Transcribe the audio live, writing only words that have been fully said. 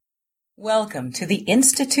Welcome to the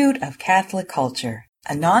Institute of Catholic Culture,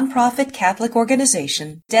 a nonprofit Catholic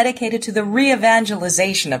organization dedicated to the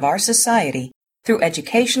re-evangelization of our society through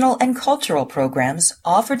educational and cultural programs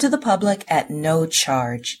offered to the public at no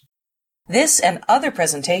charge. This and other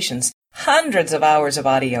presentations, hundreds of hours of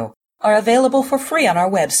audio, are available for free on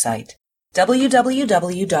our website,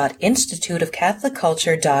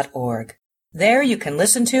 www.instituteofcatholicculture.org. There you can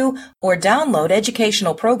listen to or download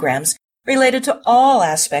educational programs related to all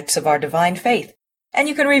aspects of our divine faith, and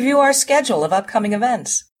you can review our schedule of upcoming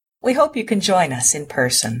events. We hope you can join us in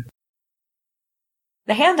person.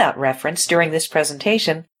 The handout reference during this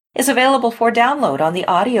presentation is available for download on the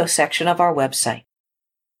audio section of our website.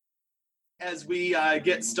 As we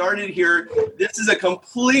get started here, this is a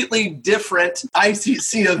completely different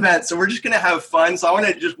ICC event, so we're just going to have fun. So I want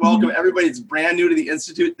to just welcome everybody that's brand new to the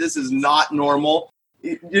Institute. This is not normal.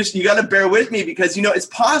 You got to bear with me because, it's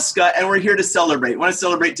Pascha and we're here to celebrate. We want to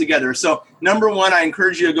celebrate together. So number one, I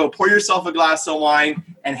encourage you to go pour yourself a glass of wine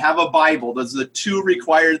and have a Bible. Those are the two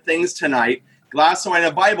required things tonight. Glass of wine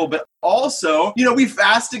and a Bible, but also, we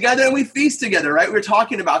fast together and we feast together, right? We were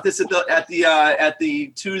talking about this at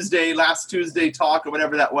the last Tuesday talk or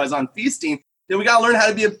whatever that was on feasting. Then we got to learn how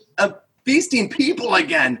to be a feasting people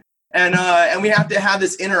again. And we have to have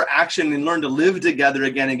this interaction and learn to live together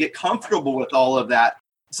again and get comfortable with all of that.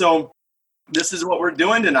 So this is what we're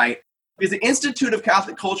doing tonight. Because the Institute of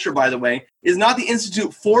Catholic Culture, by the way, is not the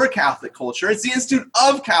Institute for Catholic Culture. It's the Institute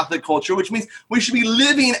of Catholic Culture, which means we should be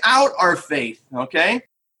living out our faith, okay?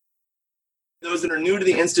 Those that are new to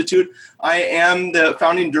the Institute, I am the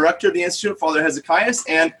founding director of the Institute, Father Hezekiah,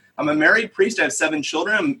 and I'm a married priest. I have 7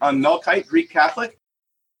 children. I'm Melkite, Greek Catholic.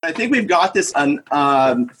 I think we've got this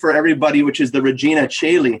for everybody, which is the Regina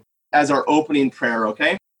Caeli, as our opening prayer,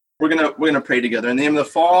 okay? We're gonna pray together. In the name of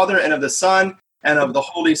the Father, and of the Son, and of the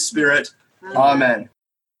Holy Spirit. Amen.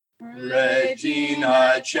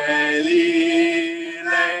 Regina Caeli,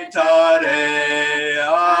 laetare,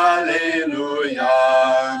 alleluia.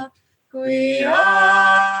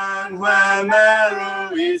 Quiam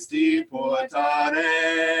meruisti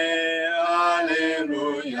portare,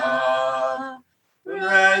 alleluia.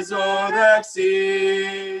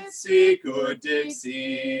 Resurrexit, sicut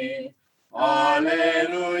dixit,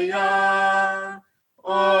 alleluia.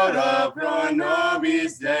 Ora pro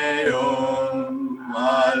nobis Deum,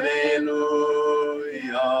 alleluia.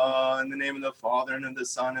 In the name of the Father, and of the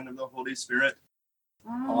Son, and of the Holy Spirit.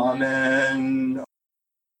 Amen.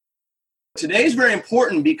 Today is very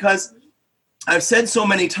important because I've said so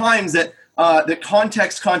many times that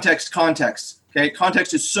context. Okay,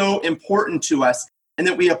 context is so important to us, and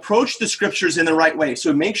that we approach the scriptures in the right way.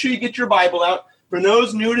 So make sure you get your Bible out. For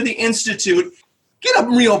those new to the Institute, get a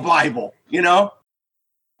real Bible,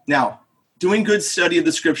 Now, doing good study of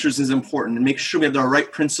the scriptures is important, and make sure we have the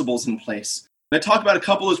right principles in place. I'm going to talk about a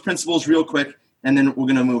couple of those principles real quick, and then we're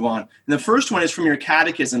going to move on. And the first one is from your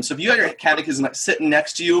catechism. So if you got your catechism sitting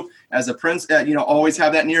next to you as a prince, always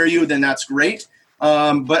have that near you, then that's great.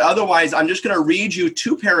 But otherwise, I'm just going to read you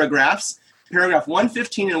 2 paragraphs. Paragraph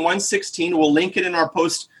 115 and 116. We'll link it in our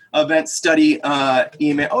post-event study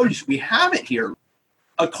email. Oh, we have it here.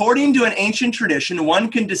 According to an ancient tradition,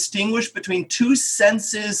 one can distinguish between 2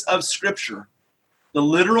 senses of Scripture, the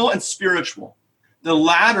literal and spiritual, the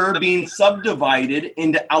latter being subdivided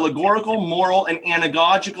into allegorical, moral, and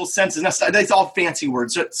anagogical senses. Now, that's all fancy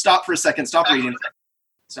words. So stop for a second. Stop reading.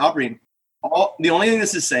 The only thing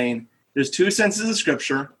this is saying, there's 2 senses of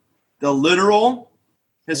Scripture, the literal,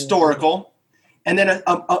 historical, and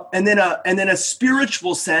then a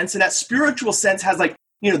spiritual sense. And that spiritual sense has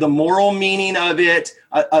the moral meaning of it,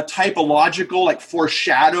 a typological,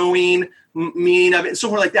 foreshadowing meaning of it, and so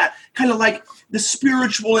forth like that. Kind of like the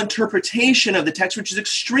spiritual interpretation of the text, which is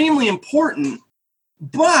extremely important.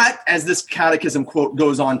 But, as this catechism quote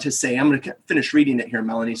goes on to say, I'm going to finish reading it here,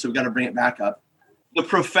 Melanie, so we've got to bring it back up. The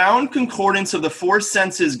profound concordance of the 4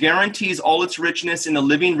 senses guarantees all its richness in the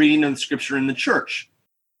living reading of the Scripture in the Church.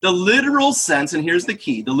 The literal sense, and here's the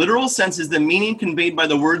key, the literal sense is the meaning conveyed by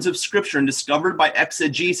the words of Scripture and discovered by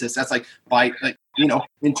exegesis. That's by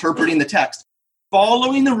interpreting the text,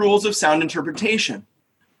 following the rules of sound interpretation.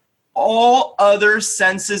 All other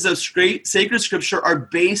senses of sacred Scripture are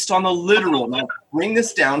based on the literal. Now, bring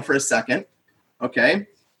this down for a second, okay?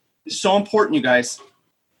 It's so important, you guys.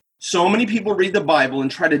 So many people read the Bible and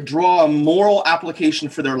try to draw a moral application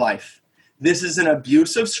for their life. This is an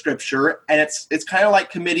abuse of Scripture, and it's kind of like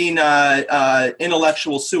committing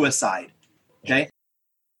intellectual suicide, okay?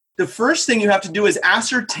 The first thing you have to do is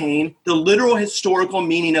ascertain the literal historical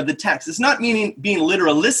meaning of the text. It's not being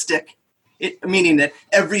literalistic, meaning that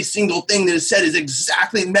every single thing that is said is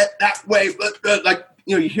exactly meant that way, like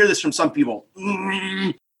you hear this from some people.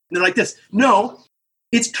 They're like this. No,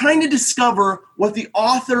 it's trying to discover what the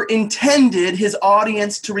author intended his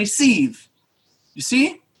audience to receive. You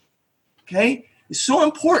see? Okay? It's so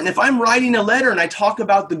important. If I'm writing a letter and I talk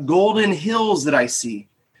about the golden hills that I see,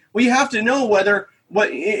 well, you have to know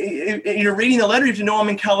if you're reading the letter, you have to know I'm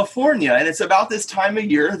in California, and it's about this time of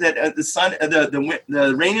year that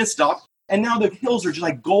the rain has stopped, and now the hills are just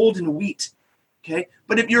like golden wheat. Okay,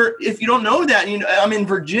 but if you don't know that, I'm in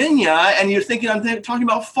Virginia, and you're thinking I'm talking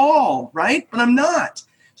about fall, right? But I'm not.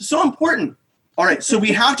 It's so important. All right, so we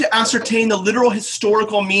have to ascertain the literal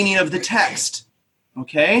historical meaning of the text.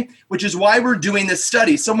 Okay, which is why we're doing this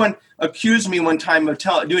study. Someone accused me one time of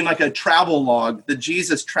doing like a travel log, the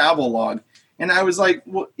Jesus travel log. And I was like,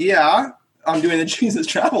 well, yeah, I'm doing the Jesus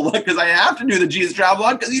travel log because I have to do the Jesus travel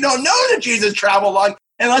log because you don't know the Jesus travel log.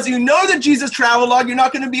 Unless you know the Jesus travel log, you're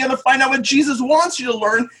not going to be able to find out what Jesus wants you to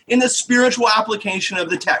learn in the spiritual application of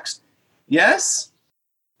the text. Yes?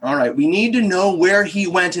 All right, we need to know where he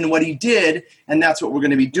went and what he did, and that's what we're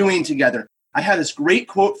going to be doing together. I have this great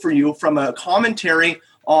quote for you from a commentary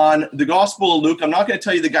on the Gospel of Luke. I'm not going to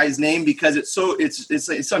tell you the guy's name because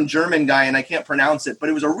it's some German guy and I can't pronounce it, but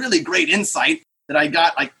it was a really great insight that I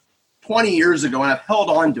got like 20 years ago and I've held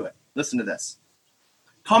on to it. Listen to this.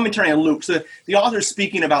 Commentary on Luke. So the author's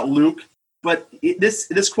speaking about Luke, but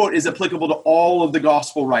this quote is applicable to all of the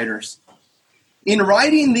Gospel writers. In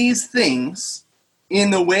writing these things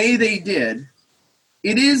in the way they did,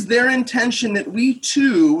 it is their intention that we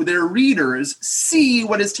too, their readers, see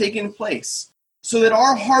what has taken place, so that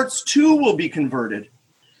our hearts too will be converted.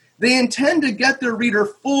 They intend to get their reader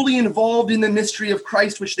fully involved in the mystery of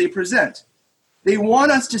Christ which they present. They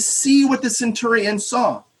want us to see what the centurion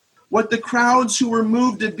saw, what the crowds who were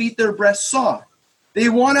moved to beat their breasts saw. They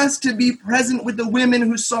want us to be present with the women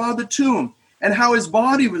who saw the tomb and how his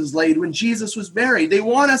body was laid when Jesus was buried. They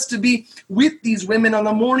want us to be with these women on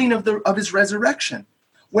the morning of his resurrection,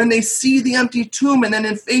 when they see the empty tomb and then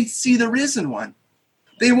in faith see the risen one.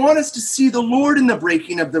 They want us to see the Lord in the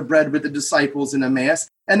breaking of the bread with the disciples in Emmaus,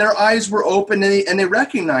 and their eyes were open and they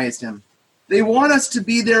recognized him. They want us to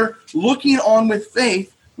be there looking on with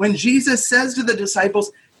faith when Jesus says to the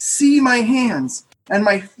disciples, "See my hands and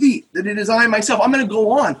my feet, that it is I myself." I'm going to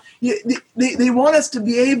go on. They want us to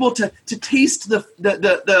be able to taste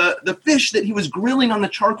the fish that he was grilling on the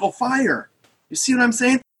charcoal fire. You see what I'm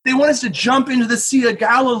saying? They want us to jump into the Sea of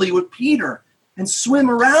Galilee with Peter and swim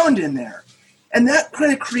around in there. And that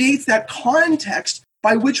kind of creates that context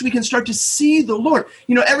by which we can start to see the Lord.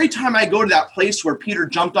 Every time I go to that place where Peter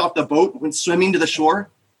jumped off the boat when swimming to the shore,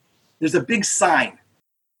 there's a big sign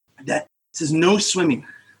that says no swimming.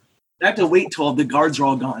 I have to wait till the guards are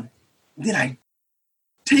all gone. Then I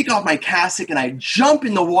take off my cassock and I jump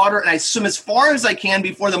in the water and I swim as far as I can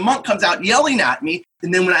before the monk comes out yelling at me.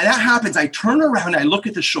 And then when that happens, I turn around and I look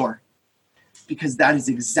at the shore, because that is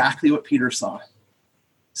exactly what Peter saw.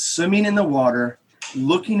 Swimming in the water,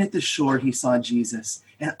 looking at the shore, he saw Jesus.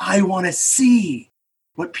 And I want to see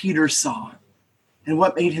what Peter saw and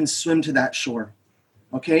what made him swim to that shore.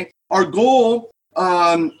 Okay? Our goal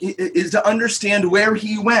is to understand where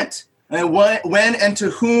he went and when and to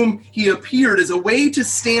whom he appeared as a way to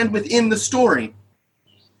stand within the story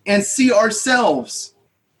and see ourselves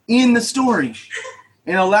in the story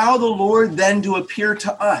and allow the Lord then to appear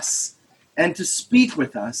to us and to speak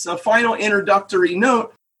with us. A final introductory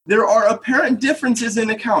note: there are apparent differences in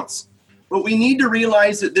accounts, but we need to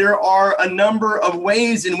realize that there are a number of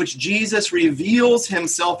ways in which Jesus reveals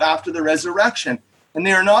himself after the resurrection, and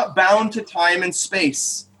they are not bound to time and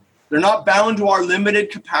space. They're not bound to our limited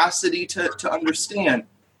capacity to understand.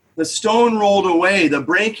 The stone rolled away, the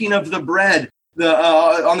breaking of the bread,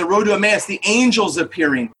 on the road to Emmaus, the angels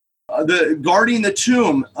appearing, the guarding the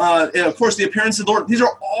tomb, and of course the appearance of the Lord. These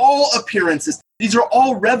are all appearances. These are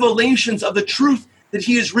all revelations of the truth that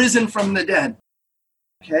he is risen from the dead.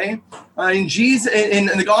 Okay? In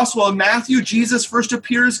the Gospel of Matthew, Jesus first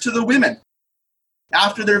appears to the women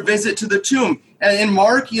after their visit to the tomb. And in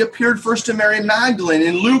Mark, he appeared first to Mary Magdalene.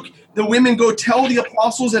 In Luke, the women go tell the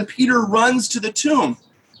apostles and Peter runs to the tomb.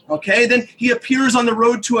 Okay, then he appears on the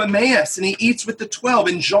road to Emmaus and he eats with the 12.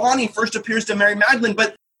 In John, he first appears to Mary Magdalene,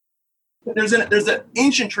 but there's an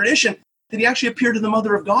ancient tradition that he actually appeared to the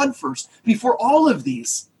Mother of God first, before all of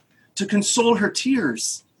these, to console her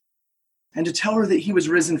tears and to tell her that he was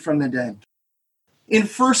risen from the dead. In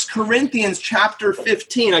 1 Corinthians chapter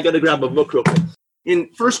 15, I got to grab a book real quick. In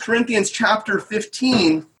 1 Corinthians chapter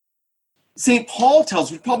 15, St. Paul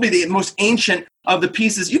tells, probably the most ancient of the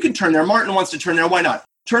pieces. You can turn there. Martin wants to turn there. Why not?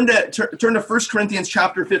 Turn to 1 Corinthians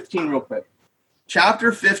chapter 15 real quick.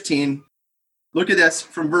 Chapter 15. Look at this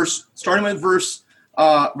starting with verse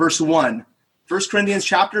verse 1. 1 Corinthians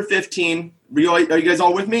chapter 15. Are you guys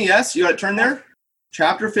all with me? Yes? You got it turned there?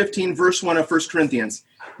 Chapter 15, verse 1 of 1 Corinthians.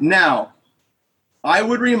 Now, I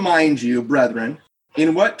would remind you, brethren,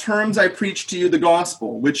 in what terms I preached to you the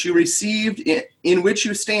gospel, which you received, in which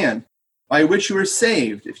you stand, by which you are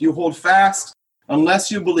saved, if you hold fast, unless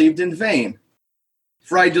you believed in vain.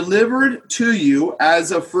 For I delivered to you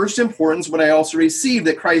as of first importance what I also received,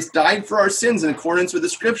 that Christ died for our sins in accordance with the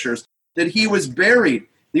Scriptures, that he was buried,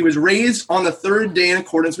 he was raised on the third day in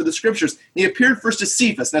accordance with the Scriptures. He appeared first to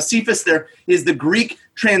Cephas. Now, Cephas there is the Greek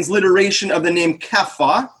transliteration of the name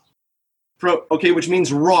Kepha, which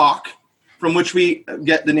means rock, from which we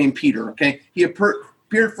get the name Peter. Okay, he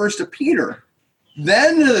appeared first to Peter,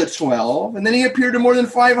 then to the 12, and then he appeared to more than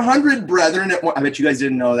 500 brethren at one. I bet you guys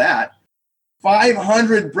didn't know that.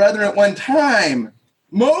 500 brethren at one time,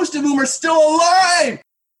 most of whom are still alive.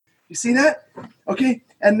 You see that? Okay,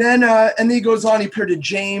 and then he goes on. He appeared to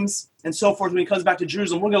James and so forth when he comes back to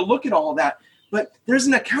Jerusalem. We're going to look at all of that, but there's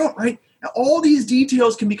an account, right? Now, all these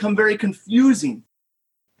details can become very confusing,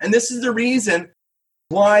 and this is the reason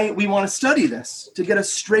why we want to study this, to get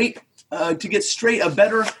a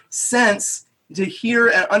better sense, to hear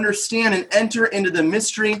and understand and enter into the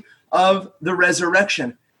mystery of the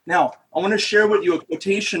resurrection. Now, I want to share with you a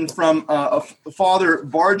quotation from Father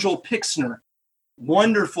Bargel Pixner,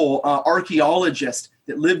 wonderful archaeologist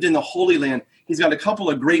that lived in the Holy Land. He's got a couple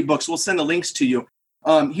of great books. We'll send the links to you.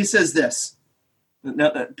 He says this.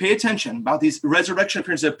 Now, pay attention about these resurrection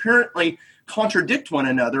appearances that apparently contradict one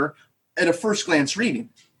another at a first glance reading.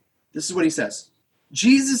 This is what he says.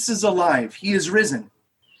 Jesus is alive. He is risen.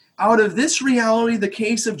 Out of this reality, the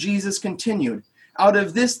case of Jesus continued. Out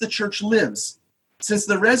of this, the church lives. Since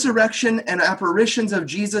the resurrection and apparitions of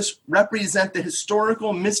Jesus represent the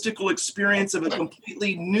historical, mystical experience of a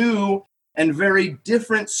completely new and very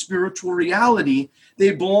different spiritual reality,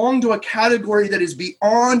 they belong to a category that is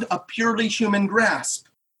beyond a purely human grasp.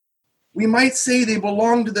 We might say they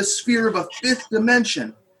belong to the sphere of a fifth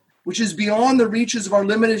dimension, which is beyond the reaches of our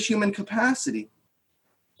limited human capacity.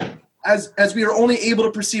 As we are only able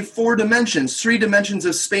to perceive 4 dimensions, 3 dimensions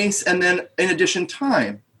of space, and then in addition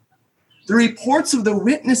time. The reports of the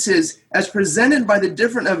witnesses as presented by the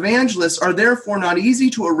different evangelists are therefore not easy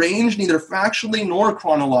to arrange neither factually nor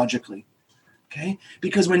chronologically. Okay?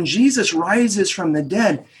 Because when Jesus rises from the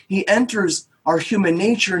dead, he enters our human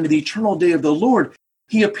nature into the eternal day of the Lord.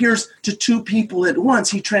 He appears to 2 people at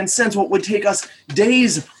once. He transcends what would take us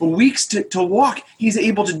days, weeks to walk. He's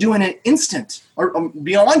able to do in an instant, or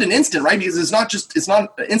beyond an instant, right? Because it's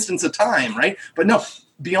not an instance of time, right? But no,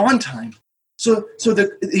 beyond time. So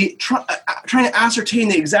trying to ascertain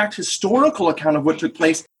the exact historical account of what took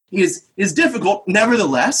place is difficult.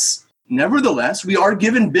 Nevertheless, we are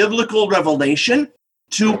given biblical revelation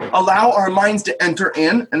to allow our minds to enter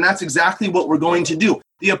in, and that's exactly what we're going to do.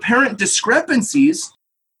 The apparent discrepancies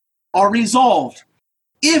are resolved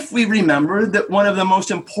if we remember that one of the most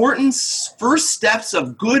important first steps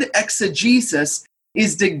of good exegesis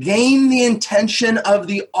is to gain the intention of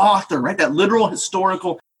the author, right? That literal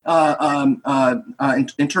historical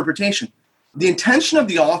interpretation. The intention of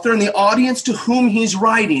the author and the audience to whom he's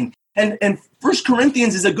writing. And 1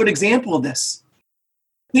 Corinthians is a good example of this.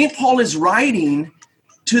 St. Paul is writing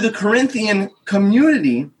to the Corinthian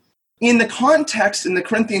community in the context in the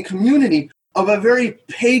Corinthian community of a very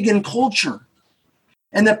pagan culture.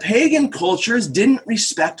 And the pagan cultures didn't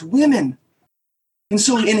respect women. And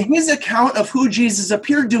so in his account of who Jesus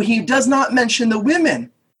appeared to, he does not mention the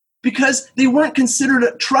women, because they weren't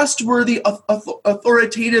considered trustworthy,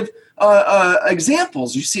 authoritative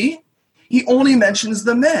examples, you see? He only mentions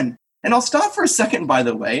the men. And I'll stop for a second, by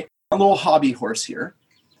the way, a little hobby horse here,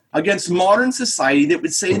 against modern society that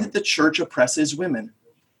would say that the church oppresses women.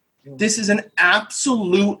 This is an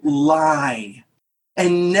absolute lie,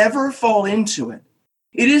 and never fall into it.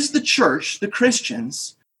 It is the church, the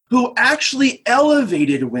Christians, who actually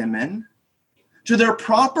elevated women to their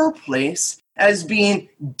proper place as being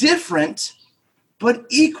different but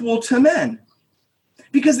equal to men.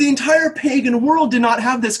 Because the entire pagan world did not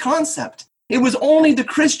have this concept. It was only the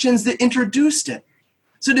Christians that introduced it.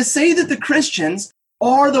 So to say that the Christians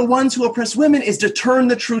are the ones who oppress women is to turn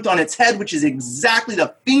the truth on its head, which is exactly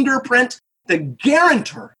the fingerprint, the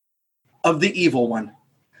guarantor of the evil one.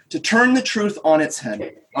 To turn the truth on its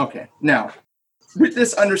head. Okay, now, with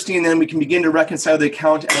this understanding, then we can begin to reconcile the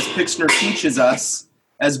account as Pixner teaches us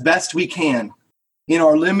as best we can in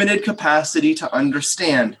our limited capacity to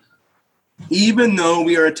understand, even though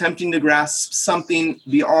we are attempting to grasp something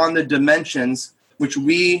beyond the dimensions which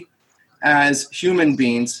we as human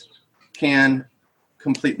beings can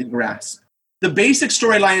completely grasp. The basic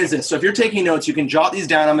storyline is this. So if you're taking notes, you can jot these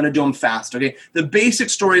down. I'm going to do them fast, okay? The basic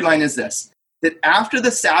storyline is this, that after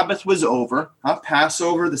the Sabbath was over,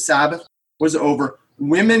 Passover, the Sabbath was over,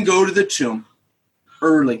 women go to the tomb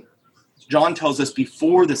early. John tells us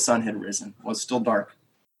before the sun had risen. It was still dark.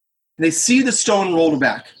 They see the stone rolled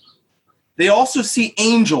back. They also see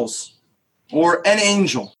angels or an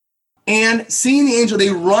angel. And seeing the angel, they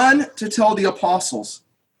run to tell the apostles.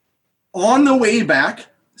 On the way back,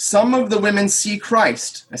 some of the women see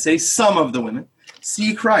Christ. I say some of the women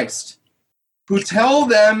see Christ, who tell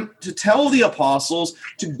them to tell the apostles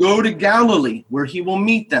to go to Galilee, where he will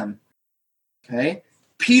meet them. Okay?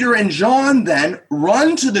 Peter and John then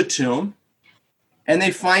run to the tomb, and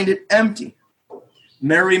they find it empty.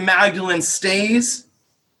 Mary Magdalene stays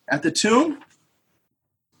at the tomb,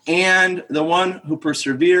 and the one who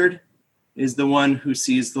persevered is the one who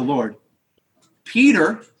sees the Lord.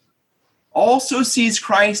 Peter also sees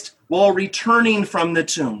Christ while returning from the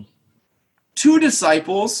tomb. 2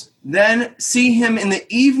 disciples then see him in the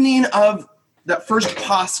evening of that first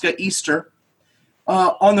Pascha, Easter,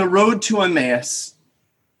 on the road to Emmaus.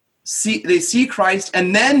 They see Christ,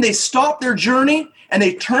 and then they stop their journey, and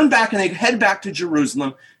they turn back, and they head back to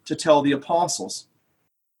Jerusalem to tell the apostles.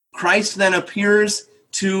 Christ then appears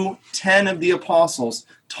to 10 of the apostles.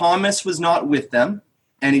 Thomas was not with them,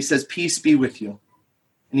 and he says, "Peace be with you."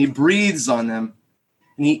 And he breathes on them,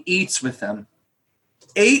 and he eats with them.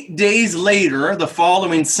 8 days later, the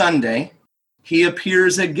following Sunday, he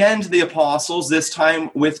appears again to the apostles, this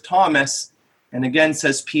time with Thomas, and again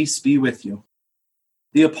says, "Peace be with you."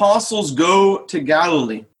 The apostles go to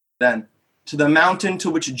Galilee then, to the mountain to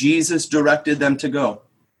which Jesus directed them to go.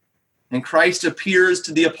 And Christ appears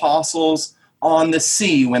to the apostles on the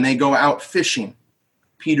sea when they go out fishing.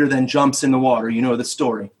 Peter then jumps in the water. You know the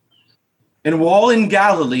story. And while in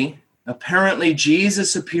Galilee, apparently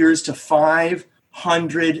Jesus appears to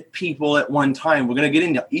 500 people at one time. We're going to get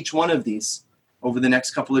into each one of these over the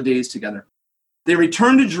next couple of days together. They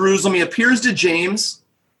return to Jerusalem. He appears to James,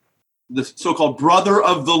 the so-called brother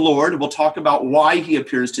of the Lord. We'll talk about why he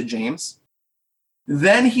appears to James.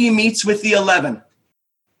 Then he meets with the 11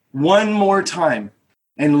 one more time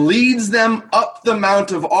and leads them up the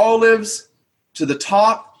Mount of Olives to the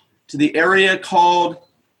top, to the area called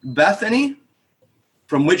Bethany,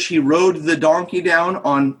 from which he rode the donkey down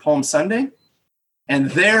on Palm Sunday.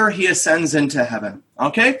 And there he ascends into heaven.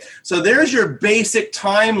 Okay? So there's your basic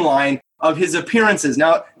timeline of his appearances.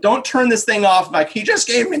 Now, don't turn this thing off like he just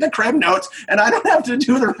gave me the crib notes and I don't have to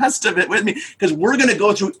do the rest of it with me, because we're going to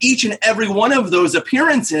go through each and every one of those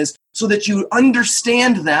appearances so that you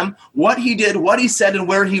understand them, what he did, what he said, and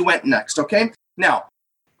where he went next. Okay? Now,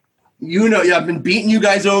 you know, I've been beating you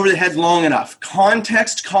guys over the head long enough.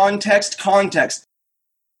 Context, context, context.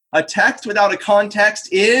 A text without a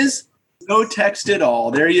context is no text at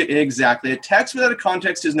all. Exactly. A text without a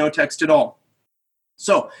context is no text at all.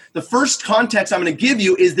 So the first context I'm going to give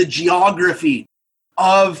you is the geography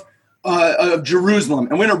of Jerusalem.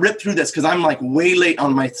 I'm going to rip through this because I'm like way late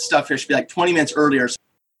on my stuff here. It should be like 20 minutes earlier.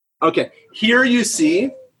 Okay, here you see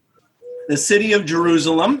the city of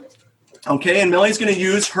Jerusalem. Okay, and Millie's going to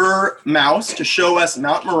use her mouse to show us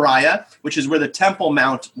Mount Moriah, which is where the Temple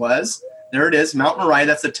Mount was. There it is, Mount Moriah.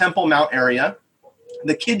 That's the Temple Mount area.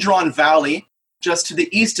 The Kidron Valley, just to the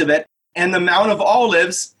east of it, and the Mount of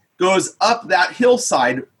Olives goes up that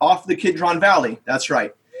hillside off the Kidron Valley. That's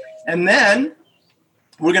right. And then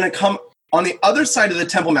we're going to come on the other side of the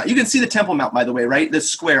Temple Mount. You can see the Temple Mount, by the way, right? The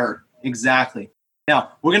square, exactly.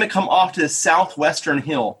 Now, we're going to come off to the southwestern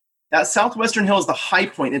hill. That southwestern hill is the high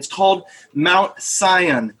point. It's called Mount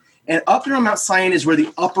Sion. And up there on Mount Sion is where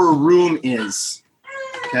the upper room is.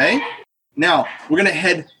 Okay? Now, we're going to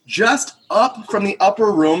head just up from the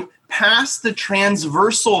upper room, past the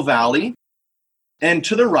transversal valley, and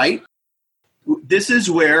to the right, this is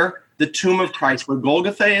where the tomb of Christ, where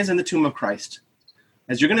Golgotha is and the tomb of Christ.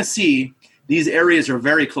 As you're going to see, these areas are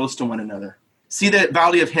very close to one another. See the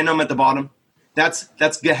valley of Hinnom at the bottom? That's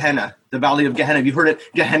Gehenna, the valley of Gehenna. Have you heard it?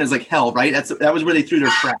 Gehenna is like hell, right? That was where they threw their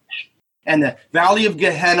trash. And the valley of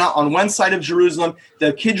Gehenna on one side of Jerusalem,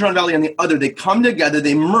 the Kidron Valley on the other, they come together,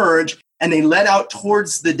 they merge, and they let out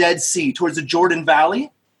towards the Dead Sea, towards the Jordan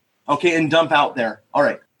Valley, okay, and dump out there. All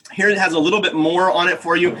right. Here it has a little bit more on it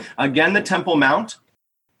for you. Again, the Temple Mount.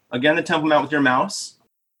 Again, the Temple Mount with your mouse.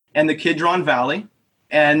 And the Kidron Valley.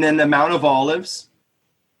 And then the Mount of Olives.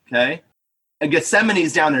 Okay. And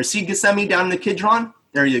Gethsemane's down there. See Gethsemane down in the Kidron?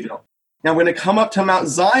 There you go. Now we're going to come up to Mount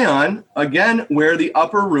Zion, again, where the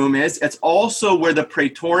upper room is. It's also where the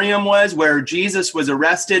Praetorium was, where Jesus was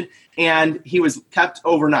arrested, and he was kept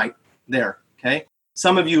overnight there. Okay.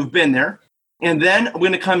 Some of you have been there. And then we're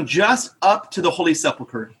going to come just up to the Holy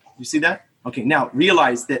Sepulchre. You see that? Okay, now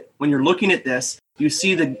realize that when you're looking at this, you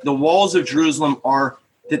see the walls of Jerusalem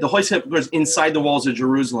that the Holy Sepulchre is inside the walls of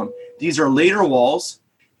Jerusalem. These are later walls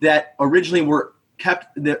that originally were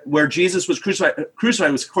kept, where Jesus was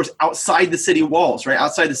crucified was, of course, outside the city walls, right?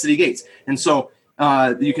 Outside the city gates. And so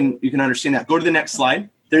you can understand that. Go to the next slide.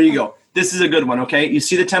 There you go. This is a good one, okay? You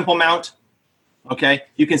see the Temple Mount, okay?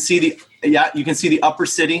 You can see the upper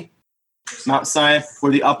city, Mount Sinai,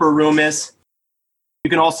 where the upper room is. You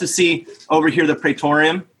can also see over here the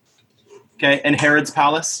Praetorium, okay, and Herod's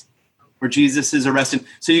palace, where Jesus is arrested.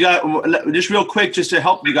 So you got, just real quick, just to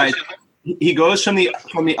help you guys, he goes from the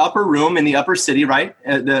upper room in the upper city, right?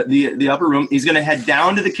 The upper room. He's going to head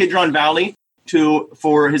down to the Kidron Valley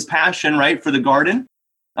for his passion, right? For the garden,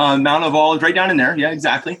 Mount of Olives, right down in there. Yeah,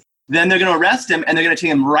 exactly. Then they're going to arrest him, and they're going to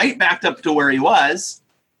take him right back up to where he was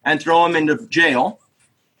and throw him into jail.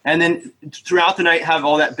 And then throughout the night, have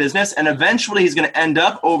all that business. And eventually he's going to end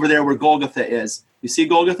up over there where Golgotha is. You see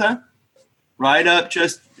Golgotha? Right up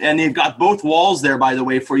and they've got both walls there, by the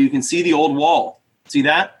way, for you can see the old wall. See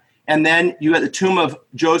that? And then you got the tomb of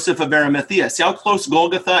Joseph of Arimathea. See how close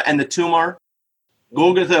Golgotha and the tomb are?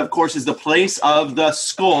 Golgotha, of course, is the place of the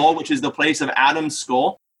skull, which is the place of Adam's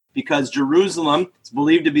skull, because Jerusalem is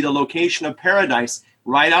believed to be the location of paradise.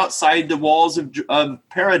 Right outside the walls of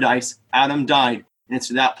paradise, Adam died. And it's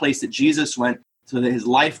to that place that Jesus went so that his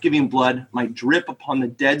life-giving blood might drip upon the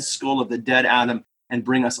dead skull of the dead Adam and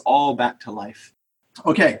bring us all back to life.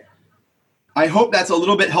 Okay, I hope that's a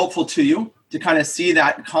little bit helpful to you to kind of see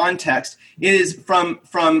that context. It is from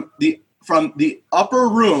the upper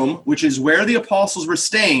room, which is where the apostles were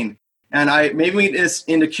staying. And maybe we get this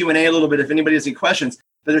into Q&A a little bit if anybody has any questions.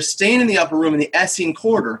 But they're staying in the upper room in the Essene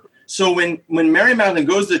Corridor. So when Mary Magdalene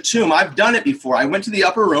goes to the tomb, I've done it before. I went to the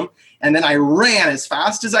upper room, and then I ran as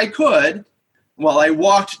fast as I could while I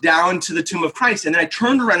walked down to the tomb of Christ. And then I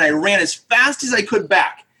turned around and I ran as fast as I could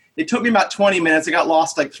back. It took me about 20 minutes. I got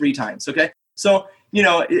lost like 3 times, okay? So,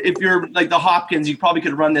 if you're like the Hopkins, you probably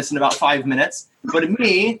could run this in about 5 minutes. But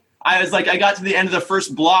me, I got to the end of the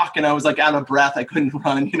first block, and I was like out of breath. I couldn't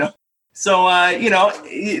run, So,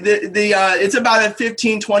 it's about a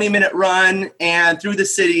 15, 20-minute run and through the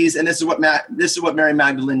cities, and this is what Mary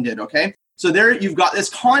Magdalene did, okay? So there you've got this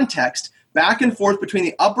context back and forth between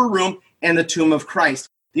the upper room and the tomb of Christ.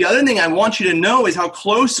 The other thing I want you to know is how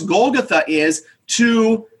close Golgotha is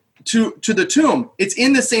to the tomb. It's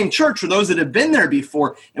in the same church for those that have been there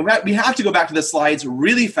before. And we have to go back to the slides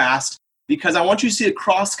really fast because I want you to see a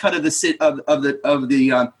cross-cut of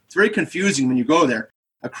the it's very confusing when you go there.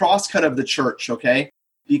 A cross-cut of the church, okay?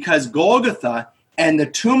 Because Golgotha and the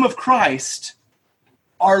tomb of Christ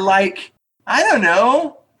are like, I don't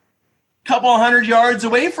know, a couple 100 yards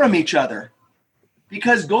away from each other.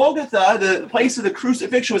 Because Golgotha, the place of the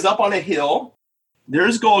crucifixion, was up on a hill.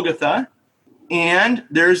 There's Golgotha, and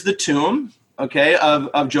there's the tomb, okay,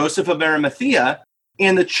 of Joseph of Arimathea.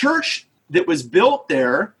 And the church that was built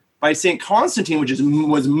there by St. Constantine,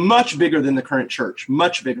 was much bigger than the current church,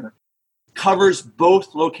 much bigger, covers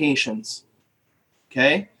both locations,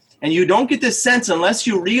 okay? And you don't get this sense unless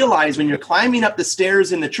you realize when you're climbing up the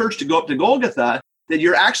stairs in the church to go up to Golgotha that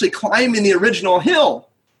you're actually climbing the original hill.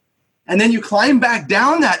 And then you climb back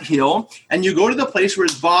down that hill and you go to the place where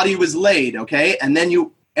his body was laid, okay? And then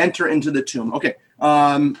you enter into the tomb. Okay,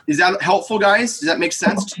 is that helpful, guys? Does that make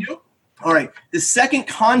sense to you? All right, the second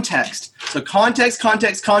context. So context.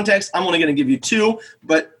 I'm only going to give you 2,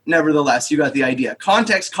 but nevertheless, you got the idea.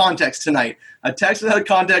 Context tonight. A text without a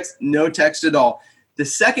context, no text at all. The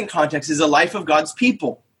second context is the life of God's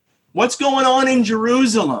people. What's going on in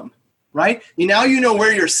Jerusalem, right? Now you know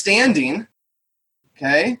where you're standing,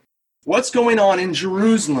 okay? What's going on in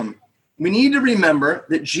Jerusalem? We need to remember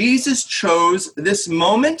that Jesus chose this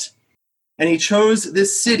moment, and he chose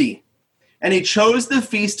this city, and he chose the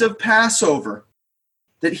feast of Passover,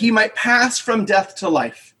 that he might pass from death to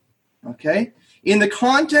life, okay? In the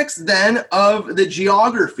context then of the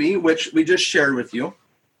geography, which we just shared with you,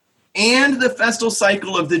 and the festal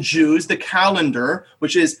cycle of the Jews, the calendar,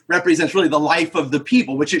 which represents really the life of the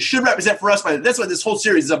people, which it should represent for us. That's what this whole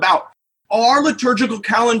series is about. Our liturgical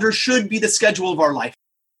calendar should be the schedule of our life.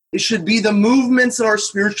 It should be the movements of our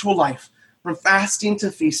spiritual life, from fasting to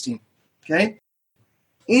feasting, okay?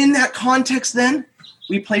 In that context, then,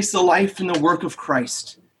 we place the life and the work of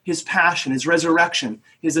Christ, his passion, his resurrection,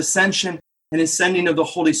 his ascension, and his sending of the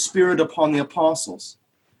Holy Spirit upon the apostles.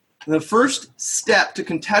 And the first step to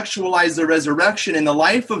contextualize the resurrection in the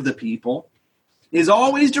life of the people is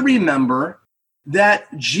always to remember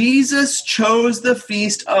that Jesus chose the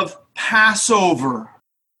feast of Passover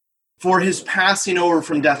for his passing over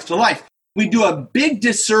from death to life. we do a big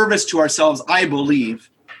disservice to ourselves, I believe,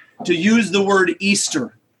 to use the word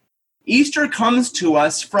Easter. Easter comes to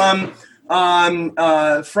us from the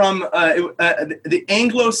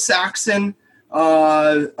Anglo-Saxon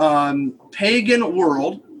pagan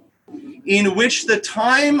world, in which the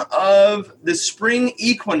time of the spring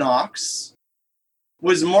equinox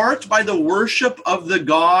was marked by the worship of the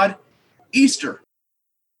god Easter.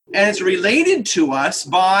 And it's related to us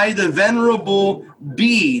by the Venerable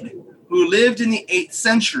Bede, who lived in the 8th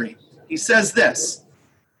century. He says this,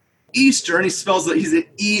 Easter, and he spells it, he's an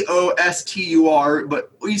E-O-S-T-U-R,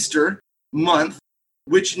 but Easter month,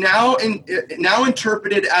 which now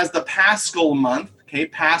interpreted as the Paschal month, okay,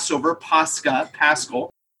 Passover, Pascha, Paschal,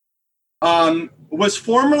 was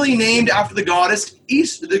formerly named after the goddess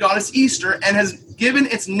Easter, and has given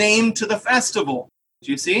its name to the festival.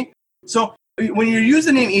 Do you see? So when you use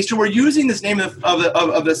the name Easter, we're using this name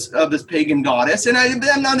of this pagan goddess, and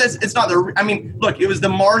look, it was the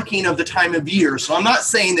marking of the time of year. So I'm not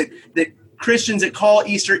saying that Christians that call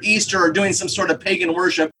Easter are doing some sort of pagan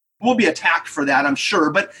worship. We'll be attacked for that, I'm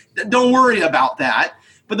sure, but don't worry about that.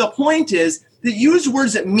 But the point is that use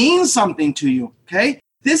words that mean something to you. Okay,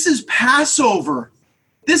 this is Passover.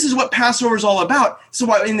 This is what Passover is all about.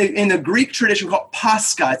 So in the Greek tradition, we call it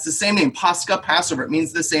Pascha. It's the same name, Pascha, Passover. It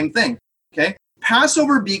means the same thing. Okay,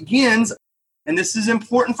 Passover begins, and this is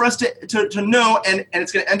important for us to know, and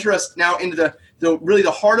it's going to enter us now into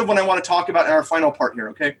the heart of what I want to talk about in our final part here.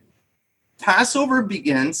 Okay, Passover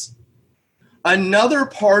begins another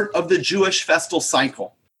part of the Jewish festal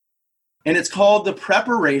cycle, and it's called the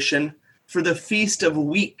preparation for the Feast of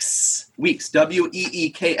Weeks. Weeks,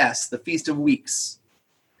 W-E-E-K-S, the Feast of Weeks.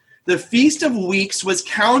 The Feast of Weeks was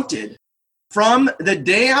counted from the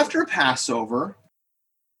day after Passover,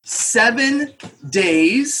 7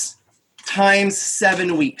 days times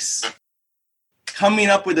 7 weeks, coming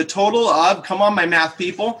up with a total of, come on, my math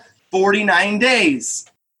people, 49 days.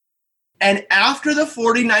 And after the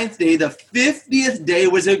 49th day, the 50th day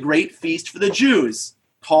was a great feast for the Jews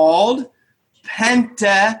called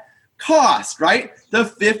Pentecost, right? The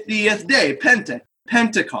 50th day,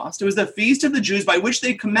 Pentecost. It was the feast of the Jews by which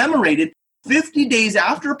they commemorated 50 days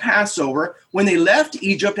after Passover, when they left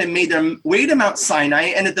Egypt and made their way to Mount Sinai,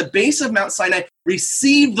 and at the base of Mount Sinai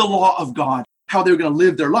received the law of God, how they were going to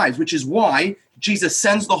live their lives, which is why Jesus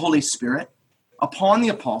sends the Holy Spirit upon the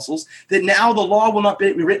apostles, that now the law will not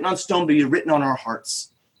be written on stone, but be written on our hearts.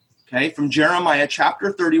 Okay, from Jeremiah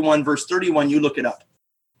chapter 31, verse 31, you look it up.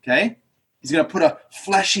 Okay, he's going to put a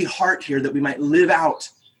fleshy heart here that we might live out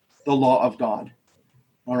the law of God.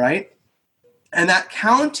 All right, and that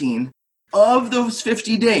counting of those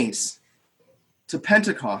 50 days to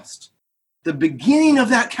Pentecost, the beginning of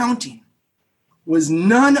that counting was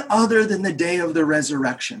none other than the day of the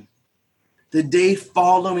resurrection, the day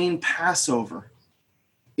following Passover.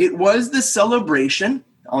 It was the celebration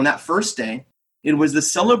on that first day. It was the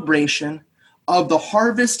celebration of the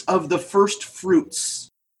harvest of the first fruits.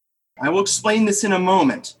 I will explain this in a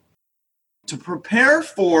moment. To prepare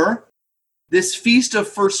for this feast of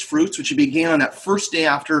first fruits, which began on that first day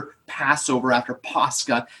after Passover, after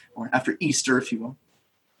Pascha, or after Easter, if you will,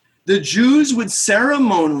 the Jews would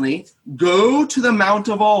ceremonially go to the Mount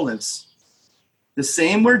of Olives, the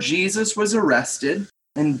same where Jesus was arrested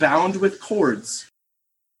and bound with cords.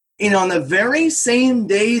 And on the very same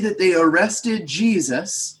day that they arrested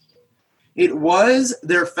Jesus, it was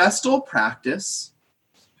their festal practice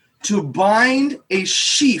to bind a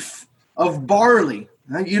sheaf of barley.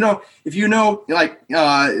 You know, if you know, like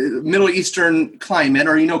Middle Eastern climate,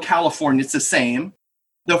 or you know California, it's the same.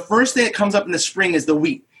 The first thing that comes up in the spring is the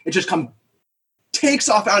wheat. It just takes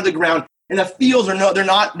off out of the ground, and the fields they're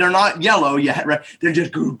not yellow yet, right? They're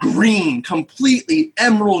just green, completely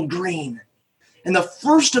emerald green. And the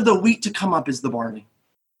first of the wheat to come up is the barley.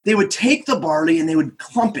 They would take the barley and they would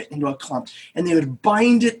clump it into a clump, and they would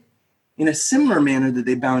bind it in a similar manner that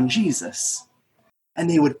they bound Jesus. And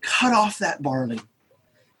they would cut off that barley.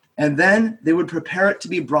 And then they would prepare it to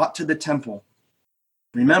be brought to the temple.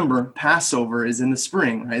 Remember, Passover is in the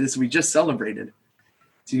spring, right? This we just celebrated.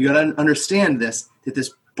 So you got to understand this, that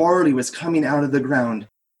this barley was coming out of the ground.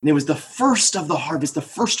 And it was the first of the harvest, the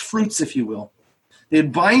first fruits, if you will.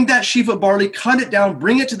 They'd bind that sheaf of barley, cut it down,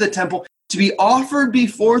 bring it to the temple to be offered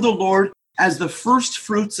before the Lord as the first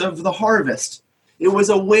fruits of the harvest. It was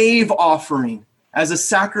a wave offering, as a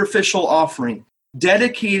sacrificial offering,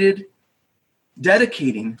 dedicating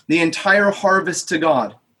the entire harvest to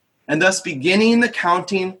God, and thus beginning the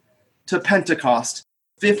counting to Pentecost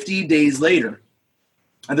 50 days later.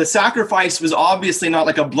 And the sacrifice was obviously not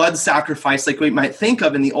like a blood sacrifice like we might think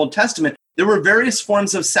of in the Old Testament. There were various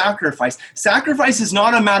forms of sacrifice. Sacrifice is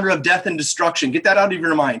not a matter of death and destruction. Get that out of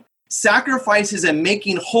your mind. Sacrifice is a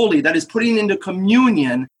making holy, that is putting into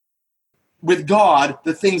communion with God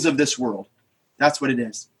the things of this world. That's what it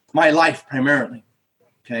is. My life primarily.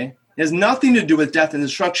 Okay? It has nothing to do with death and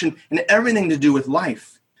destruction and everything to do with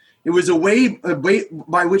life. It was a way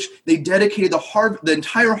by which they dedicated the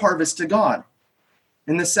entire harvest to God.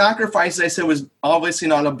 And the sacrifice, I said, was obviously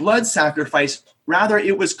not a blood sacrifice. Rather,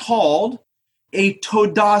 it was called a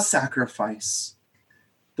todah sacrifice.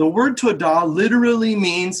 The word todah literally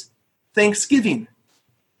means thanksgiving.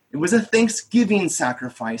 It was a thanksgiving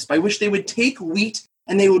sacrifice by which they would take wheat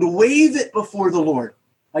and they would wave it before the Lord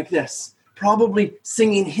like this, probably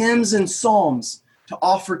singing hymns and psalms to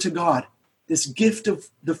offer to God this gift of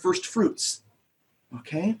the first fruits.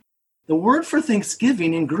 Okay? The word for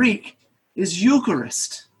thanksgiving in Greek is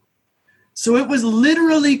Eucharist. So it was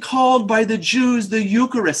literally called by the Jews the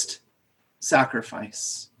Eucharist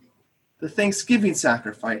sacrifice, the Thanksgiving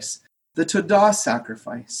sacrifice, the Todah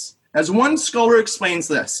sacrifice. As one scholar explains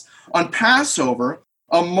this, on Passover,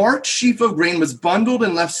 a marked sheaf of grain was bundled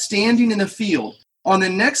and left standing in the field. On the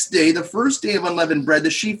next day, the first day of unleavened bread, the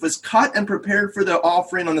sheaf was cut and prepared for the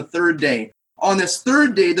offering on the third day. On this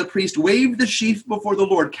third day, the priest waved the sheaf before the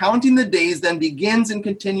Lord. Counting the days then begins and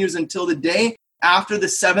continues until the day after the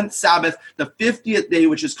seventh Sabbath, the 50th day,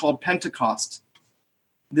 which is called Pentecost.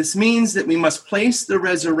 This means that we must place the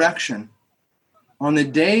resurrection on the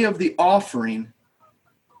day of the offering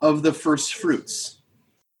of the first fruits.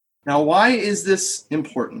 Now, why is this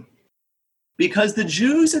important? Because the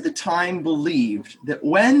Jews at the time believed that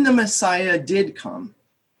when the Messiah did come,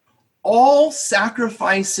 all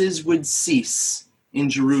sacrifices would cease in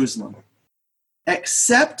Jerusalem,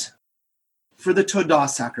 except for the Todah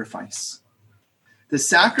sacrifice, the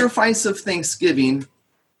sacrifice of thanksgiving,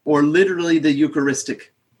 or literally the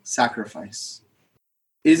Eucharistic sacrifice.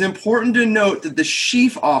 It is important to note that the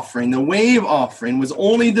sheaf offering, the wave offering, was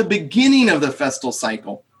only the beginning of the festal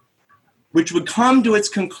cycle, which would come to its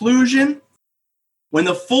conclusion when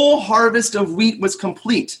the full harvest of wheat was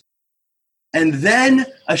complete. And then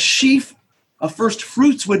a sheaf of first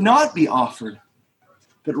fruits would not be offered,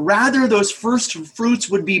 but rather those first fruits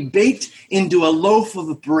would be baked into a loaf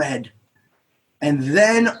of bread and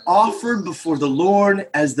then offered before the Lord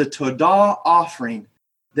as the Todah offering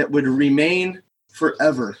that would remain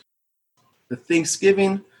forever. The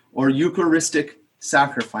thanksgiving or Eucharistic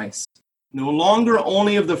sacrifice. No longer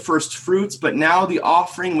only of the first fruits, but now the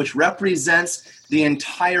offering which represents the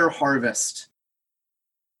entire harvest.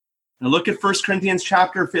 Now look at 1 Corinthians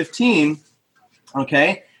chapter 15,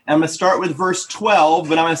 okay? I'm going to start with verse 12,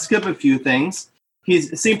 but I'm going to skip a few things.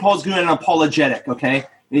 St. Paul's doing an apologetic, okay?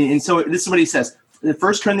 And so this is what he says. In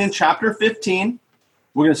 1 Corinthians chapter 15,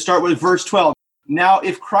 we're going to start with verse 12. Now,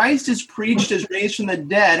 if Christ is preached as raised from the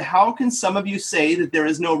dead, how can some of you say that there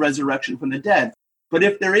is no resurrection from the dead? But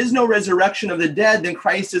if there is no resurrection of the dead, then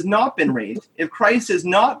Christ has not been raised. If Christ has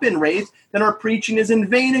not been raised, then our preaching is in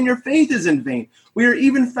vain and your faith is in vain. We are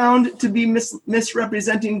even found to be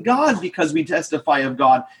misrepresenting God because we testify of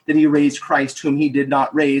God that he raised Christ whom he did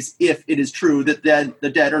not raise, if it is true that the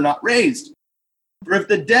dead are not raised. For if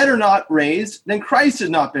the dead are not raised, then Christ has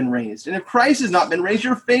not been raised. And if Christ has not been raised,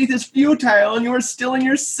 your faith is futile and you are still in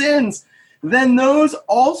your sins. Then those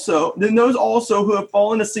also who have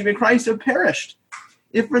fallen asleep in Christ have perished.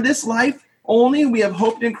 If for this life only we have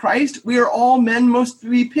hoped in Christ, we are all men most to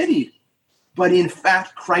be pitied. But in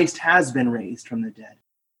fact, Christ has been raised from the dead,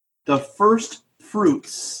 the first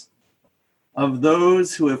fruits of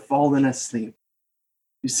those who have fallen asleep.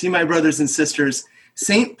 You see, my brothers and sisters,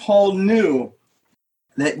 St. Paul knew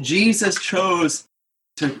that Jesus chose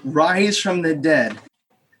to rise from the dead,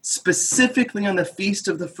 specifically on the Feast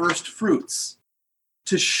of the First Fruits,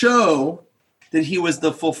 to show that he was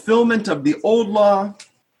the fulfillment of the old law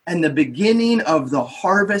and the beginning of the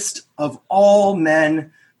harvest of all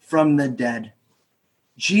men from the dead.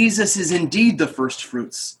 Jesus is indeed the first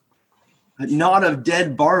fruits, but not of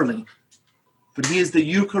dead barley, but he is the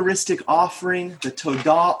Eucharistic offering, the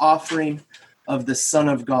Todah offering of the Son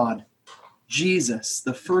of God. Jesus,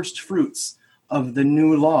 the first fruits of the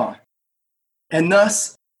new law. And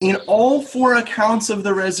thus, in all four accounts of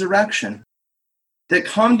the resurrection that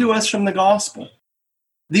come to us from the gospel,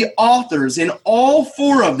 the authors in all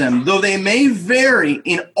four of them, though they may vary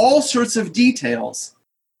in all sorts of details,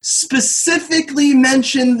 specifically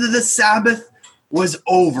mention that the Sabbath was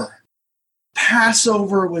over.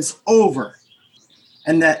 Passover was over.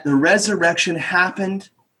 And that the resurrection happened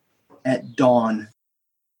at dawn.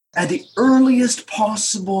 At the earliest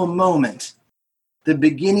possible moment, the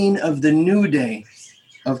beginning of the new day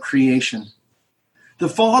of creation. The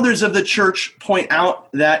fathers of the church point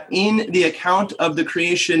out that in the account of the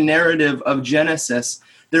creation narrative of Genesis,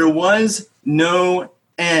 there was no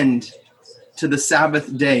end to the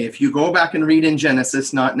Sabbath day. If you go back and read in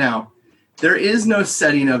Genesis, not now, there is no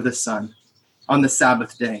setting of the sun on the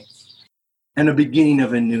Sabbath day and a beginning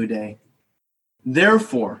of a new day.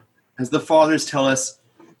 Therefore, as the fathers tell us,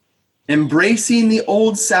 embracing the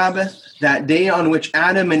old Sabbath, that day on which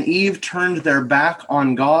Adam and Eve turned their back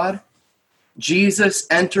on God, Jesus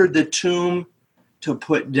entered the tomb to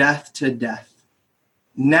put death to death.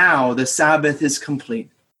 Now the Sabbath is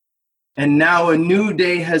complete. And now a new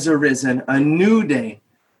day has arisen, a new day,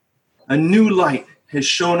 a new light has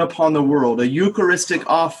shone upon the world. A Eucharistic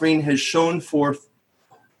offering has shone forth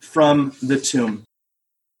from the tomb.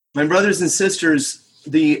 My brothers and sisters,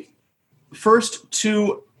 the first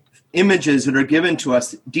two images that are given to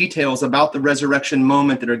us, details about the resurrection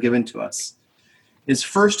moment that are given to us, is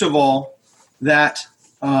first of all that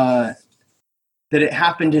it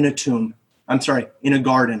happened in a tomb. In a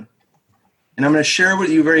garden. And I'm going to share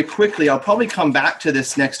with you very quickly. I'll probably come back to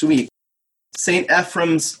this next week. St.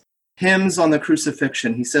 Ephraim's hymns on the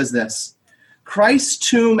crucifixion. He says this: Christ's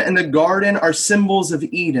tomb and the garden are symbols of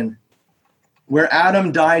Eden, where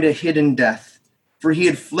Adam died a hidden death. For he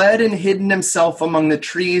had fled and hidden himself among the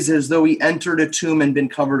trees as though he entered a tomb and been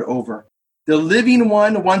covered over. The living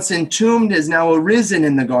one, once entombed, has now arisen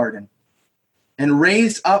in the garden and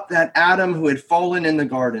raised up that Adam who had fallen in the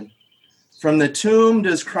garden. From the tomb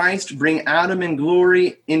does Christ bring Adam in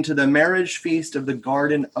glory into the marriage feast of the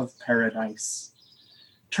Garden of Paradise.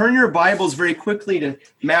 Turn your Bibles very quickly to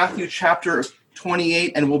Matthew chapter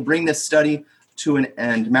 28, and we'll bring this study to an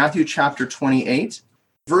end. Matthew chapter 28,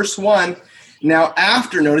 verse 1. Now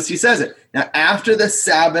after, notice he says it, now after the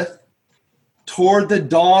Sabbath, toward the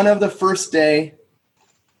dawn of the first day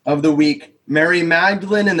of the week, Mary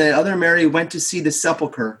Magdalene and the other Mary went to see the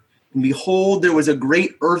sepulchre. And behold, there was a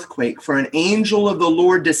great earthquake, for an angel of the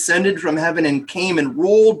Lord descended from heaven and came and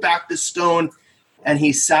rolled back the stone, and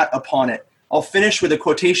he sat upon it. I'll finish with a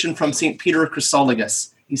quotation from St. Peter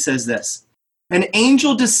Chrysologus. He says this: An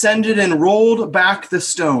angel descended and rolled back the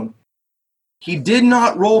stone. He did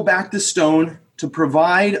not roll back the stone to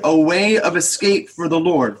provide a way of escape for the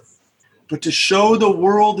Lord, but to show the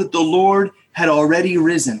world that the Lord had already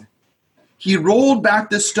risen. He rolled back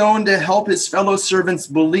the stone to help his fellow servants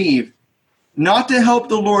believe, not to help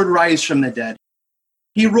the Lord rise from the dead.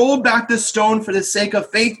 He rolled back the stone for the sake of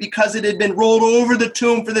faith because it had been rolled over the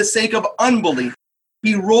tomb for the sake of unbelief.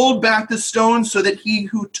 He rolled back the stone so that he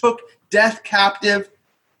who took death captive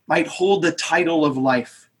might hold the title of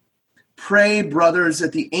life. Pray, brothers,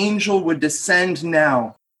 that the angel would descend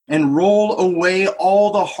now and roll away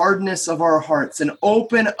all the hardness of our hearts and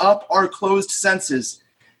open up our closed senses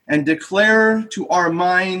and declare to our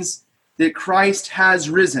minds that Christ has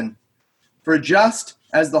risen. For just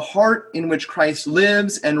as the heart in which Christ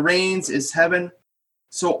lives and reigns is heaven,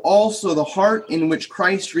 so also the heart in which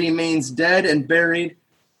Christ remains dead and buried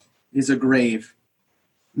is a grave.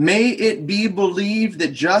 May it be believed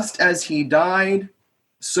that just as he died,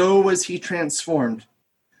 so was he transformed.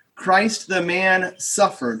 Christ the man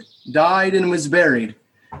suffered, died, and was buried.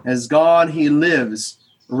 As God he lives,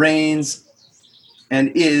 reigns,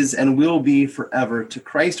 and is and will be forever. To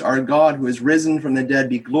Christ our God, who is risen from the dead,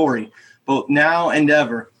 be glory, both now and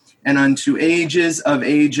ever, and unto ages of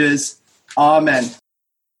ages. Amen.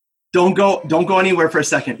 Don't go anywhere for a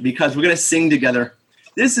second, because we're going to sing together.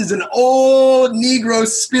 This is an old Negro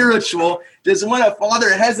spiritual. This is one of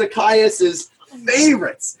Father Hezekiah's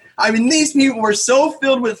favorites. I mean, these people were so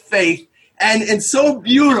filled with faith and so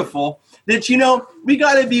beautiful that, we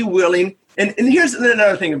got to be willing. And here's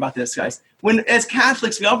another thing about this, guys. When, as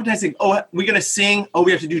Catholics, we oftentimes think, we're going to sing.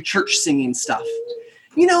 We have to do church singing stuff.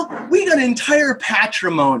 We got an entire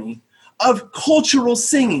patrimony of cultural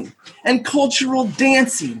singing and cultural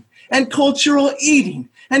dancing and cultural eating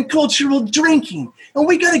and cultural drinking. And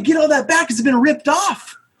we got to get all that back because it's been ripped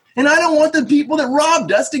off. And I don't want the people that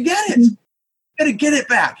robbed us to get it. Got to get it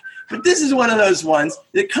back. But this is one of those ones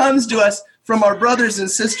that comes to us from our brothers and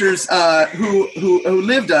sisters who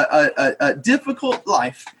lived a difficult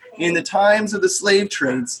life in the times of the slave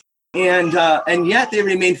trades, and yet they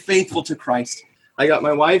remained faithful to Christ. I got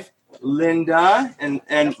my wife, Linda,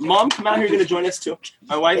 and Mom, come out here. You're going to join us too.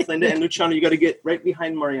 My wife, Linda, and Luciano, you got to get right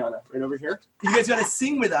behind Mariana, right over here. You guys got to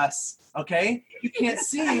sing with us, okay? You can't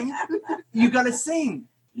sing. You got to sing.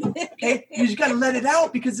 Okay, you just got to let it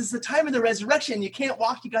out because it's the time of the resurrection. You can't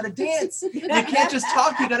walk, you got to dance. You can't just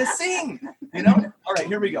talk, you got to sing. All right,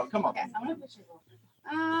 here we go. Come on.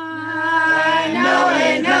 I know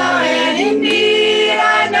it, indeed,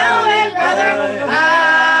 I know it, brother.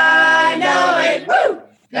 I know it, woo!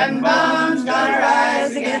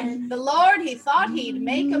 thought he'd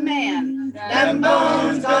make a man. Them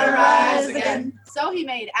bones gonna rise again. So he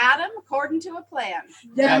made Adam according to a plan.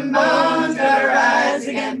 Them bones gonna rise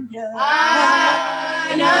again.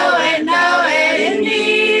 I know it,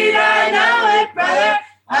 indeed, I know it, brother.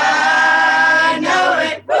 I know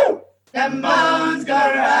it, woo! Them bones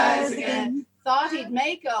gonna rise again. Thought he'd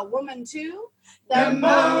make a woman too. Them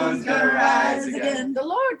bones gonna rise again. The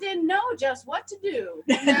Lord didn't know just what to do.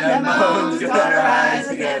 Them bones gonna rise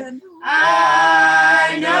again.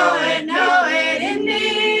 I know it,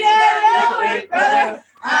 indeed, I know it, brother.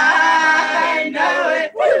 I know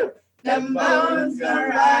it, woo! Them bones gonna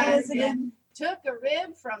rise again. Took a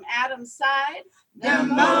rib from Adam's side.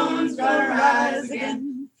 Them bones gonna rise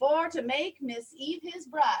again. For to make Miss Eve his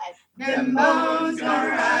bride. Them bones gonna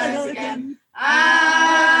rise again.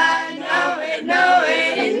 I know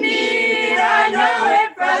it, indeed, I know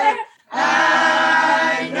it, brother.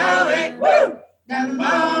 I know it, woo! Them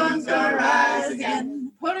bones gonna rise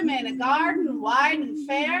again. Put him in a garden wide and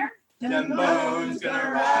fair. Them bones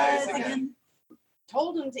gonna rise again.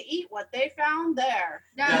 Told him to eat what they found there.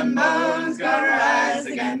 Them bones gonna rise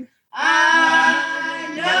again. I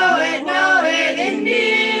know it,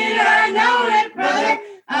 indeed, I know it, brother.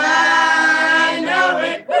 I know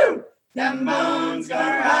it, woo! Them bones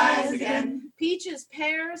gonna rise again. Peaches,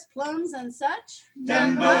 pears, plums, and such.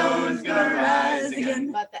 Them bones gonna rise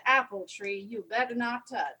again. But the apple tree you better not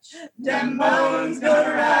touch. Them bones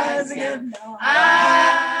gonna rise again.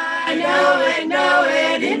 I know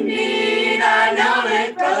it, indeed, I know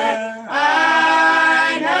it, brother.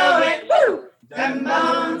 I know it, woo! Them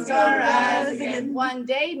bones gonna rise again. One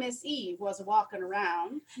day Miss Eve was walking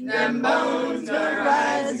around. Them bones gonna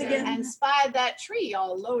rise again. And spied that tree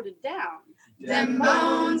all loaded down. Them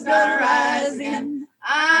bones gonna rise again.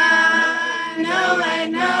 I know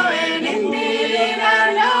it, indeed,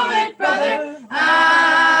 I know it, brother.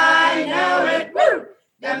 I know it, woo!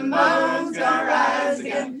 Them bones gonna rise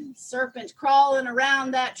again. Serpent crawling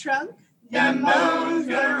around that trunk. Them bones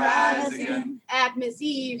gonna rise again. At Miss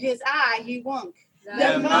Eve his eye he wunk.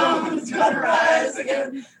 Them bones gonna rise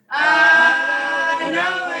again. I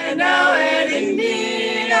know it,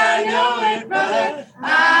 indeed, I know it, brother.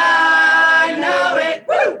 I know it,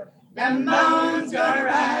 woo! Them bones gonna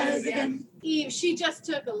rise again. Eve, she just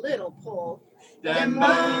took a little pull. Them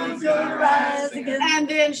bones gonna rise again. And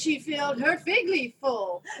then she filled her fig leaf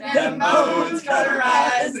full. Them bones gonna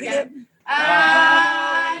rise again.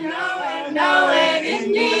 I know it,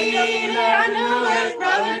 indeed, I know it,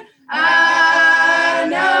 brother. I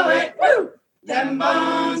know it, woo! Them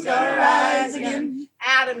bones gonna rise again.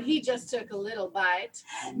 Adam, he just took a little bite.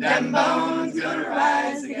 Them bones gonna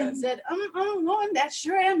rise again. Said, woman, that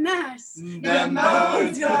sure am nice. Them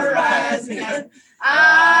bones gonna rise again.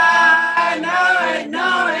 I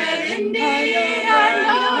know it, indeed, I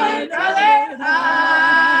know it, brother.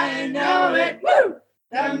 I know it, woo!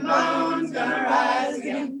 Them bones gonna rise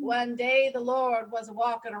again. One day the Lord was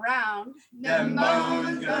walking around. Them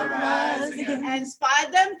bones gonna rise again. And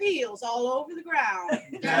spied them peels all over the ground.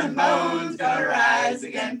 Them bones gonna rise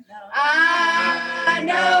again. I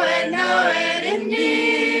know it,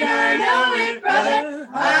 indeed, I know it, brother.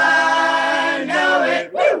 I know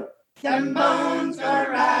it, woo! Them bones gonna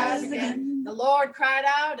rise again. The Lord cried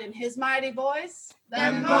out in his mighty voice.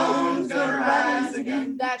 Them bones gonna rise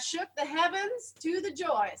again. That shook the heavens to the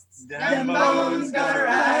joists. Them bones gonna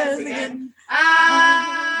rise again.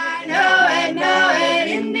 I know it,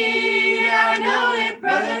 indeed, I know it,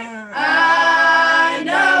 brother. I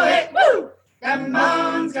know it, woo! Them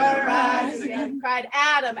bones gonna rise again. Cried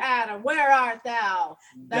Adam, Adam, where art thou?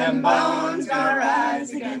 Them bones gonna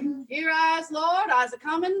rise again. Here I's, Lord, I's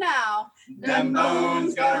a-coming now. Them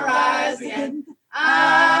bones gonna rise again.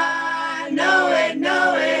 I know it,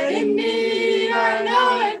 indeed, I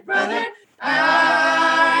know it, brother.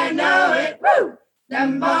 I know it, woo!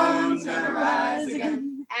 Them bones gonna rise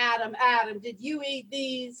again. Adam, Adam, did you eat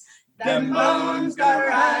these? Them bones gonna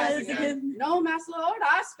rise again. No, Master Lord,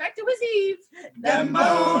 I expect it was Eve. Them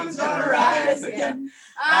bones gonna rise again.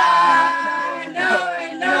 I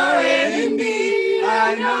know it, indeed,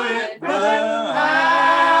 I know it, brother.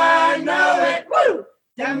 I know it, woo!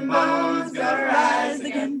 Them bones gonna rise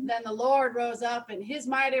again. Then the Lord rose up in his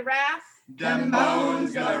mighty wrath. Them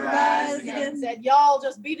bones gonna rise again. Said, y'all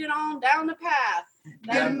just beat it on down the path.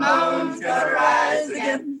 Them bones gonna rise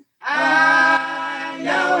again. I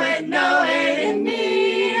know it,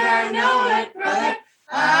 indeed, I know it, brother.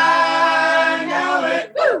 I know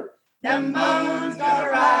it, woo! Them bones gonna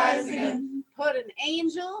rise again. Put an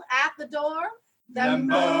angel at the door. Them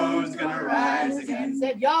bones gonna rise again.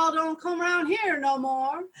 Said, y'all don't come around here no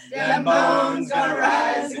more. Them bones gonna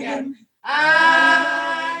rise again.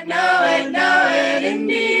 I know it,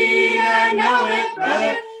 indeed. I know it,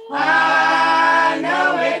 brother. I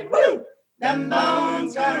know it. Woo! Them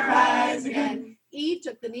bones gonna rise again. Eve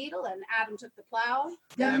took the needle and Adam took the plow.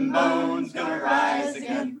 Them bones gonna rise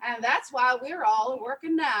again. And that's why we're all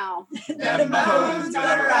working now. Them bones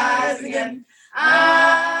gonna rise again.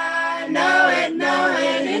 I know it,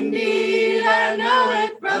 indeed. I know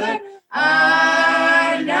it, brother.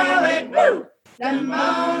 I know it. Woo! Them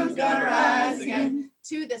bones gonna rise again.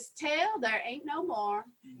 To this tale, there ain't no more.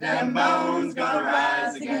 Them bones gonna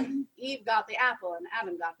rise again. Eve got the apple and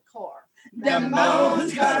Adam got the core. Them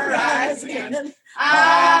bones gonna rise again.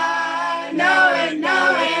 I know it,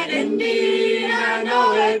 indeed. I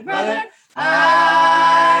know it, brother.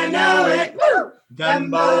 I know it. Woo! Them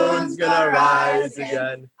bones gonna rise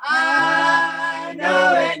again. I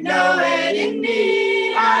know it,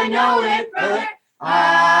 indeed. I know it, brother.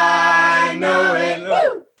 I know it.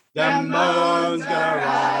 Woo! Them bones gonna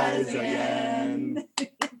rise again.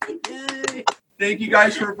 Thank you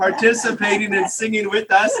guys for participating and singing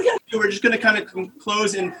with us. We're just going to kind of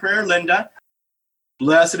close in prayer, Linda.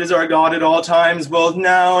 Blessed is our God at all times, both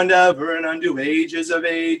now and ever, and unto ages of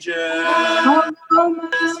ages.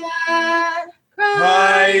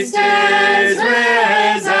 Christ is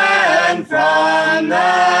risen from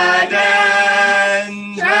the dead,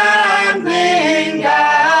 trampling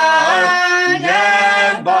down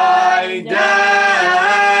death by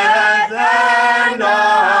death, and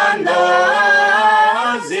on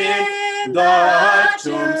those in the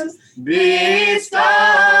tombs bestowing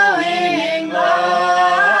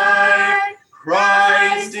light.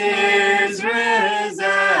 Christ is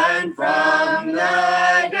risen from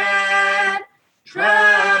the dead,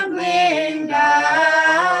 trampling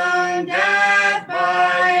down death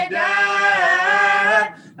by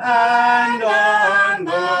death, and on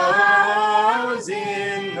those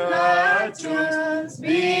in the tombs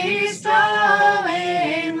bestowing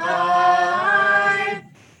life.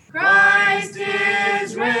 Christ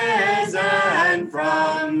is risen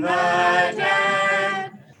from the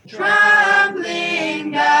dead,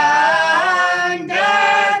 trampling down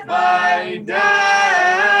death by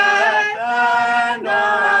death, and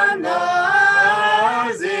on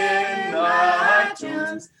those in the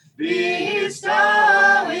tombs bestowing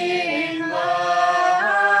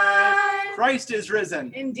life. Christ is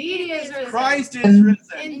risen. Indeed, he is risen. Christ is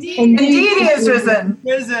risen. Indeed, Indeed he is risen.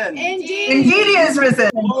 Risen. Indeed, Indeed he is risen.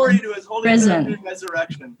 Glory to his holy Risen. and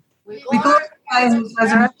resurrection. We We glorify his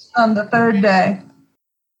resurrection on the third day.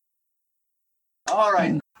 All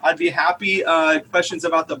right. I'd be happy. Questions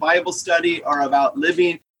about the Bible study or about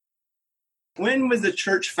living. When was the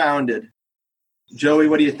church founded? Joey,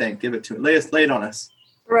 what do you think? Give it to me. Lay it on us.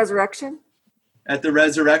 Resurrection? At the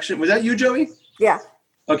resurrection. Was that you, Joey? Yeah.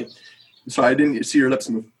 Okay. Sorry, I didn't see your lips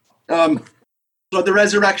move. So the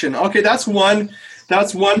resurrection. Okay, that's one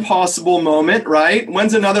possible moment, right?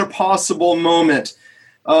 When's another possible moment?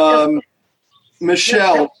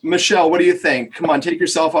 Michelle, what do you think? Come on, take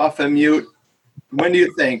yourself off of mute. When do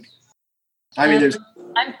you think? I mean, there's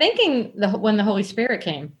I'm thinking when the Holy Spirit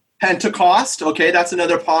came. Pentecost. Okay, that's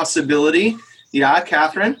another possibility. Yeah,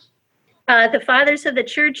 Catherine? The fathers of the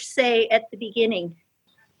church say at the beginning.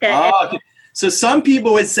 That Okay. So some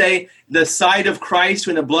people would say the side of Christ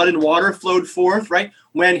when the blood and water flowed forth, right?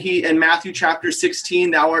 When he, in Matthew chapter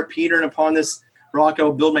 16, thou art Peter, and upon this rock I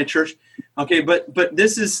will build my church. Okay, but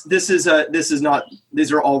this is not,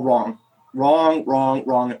 these are all wrong.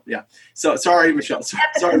 Wrong. Yeah. So sorry, Michelle.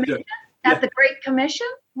 Sorry. at the Great Commission,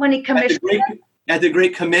 when he commissioned At the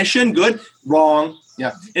Great Commission, good. Wrong.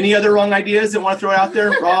 Yeah. Any other wrong ideas that want to throw out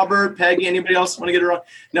there? Robert, Peggy, anybody else want to get it wrong?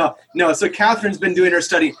 No. So Catherine's been doing her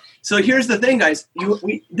study. So here's the thing, guys.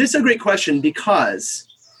 This is a great question because,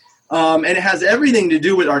 and it has everything to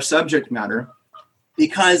do with our subject matter,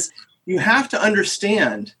 because you have to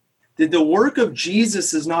understand that the work of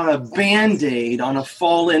Jesus is not a Band-Aid on a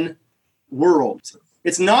fallen world.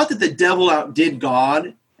 It's not that the devil outdid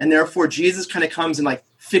God, and therefore Jesus kind of comes and like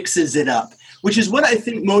fixes it up, which is what I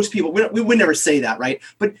think most people, we would never say that, right?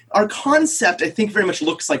 But our concept, I think, very much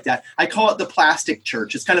looks like that. I call it the plastic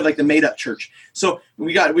church. It's kind of like the made up church. So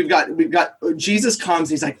we've got Jesus comes,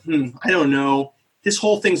 and he's like, I don't know. This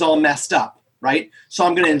whole thing's all messed up, right? So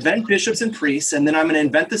I'm going to invent bishops and priests, and then I'm going to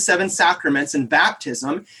invent the 7 sacraments and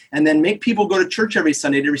baptism, and then make people go to church every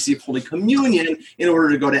Sunday to receive Holy Communion in order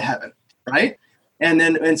to go to heaven, right?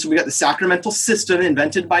 And so we got the sacramental system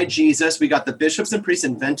invented by Jesus. We got the bishops and priests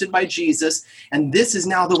invented by Jesus. And this is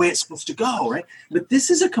now the way it's supposed to go, right? But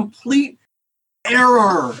this is a complete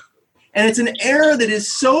error. And it's an error that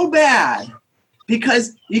is so bad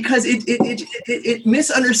because it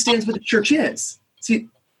misunderstands what the church is. See,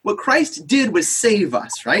 What Christ did was save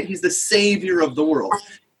us, right? He's the savior of the world.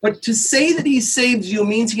 But to say that he saves you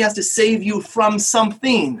means he has to save you from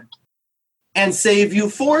something and save you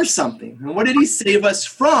for something. And what did he save us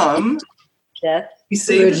from? Death. He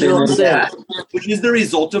saved us Original from sin. death, which is the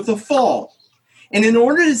result of the fall. And in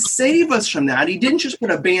order to save us from that, he didn't just put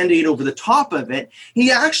a Band-Aid over the top of it.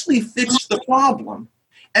 He actually fixed the problem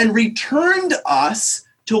and returned us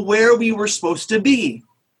to where we were supposed to be.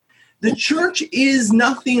 The church is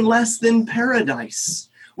nothing less than paradise,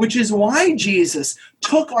 which is why Jesus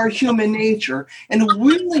took our human nature and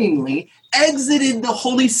willingly exited the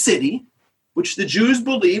holy city, which the Jews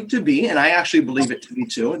believed to be, and I actually believe it to be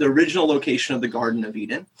too, the original location of the Garden of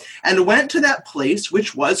Eden, and went to that place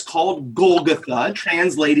which was called Golgotha,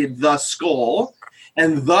 translated the skull,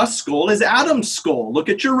 and the skull is Adam's skull. Look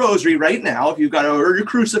at your rosary right now, if you've got your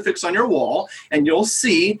crucifix on your wall, and you'll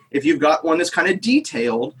see, if you've got one that's kind of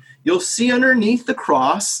detailed, you'll see underneath the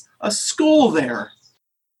cross a skull there.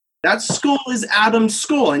 That skull is Adam's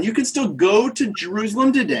skull, and you can still go to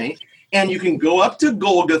Jerusalem today, and you can go up to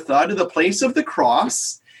Golgotha, to the place of the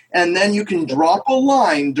cross, and then you can drop a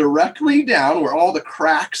line directly down where all the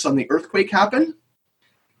cracks on the earthquake happened.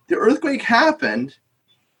 The earthquake happened,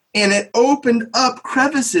 and it opened up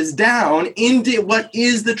crevices down into what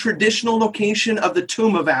is the traditional location of the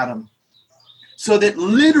tomb of Adam. So that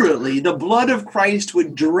literally the blood of Christ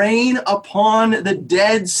would drain upon the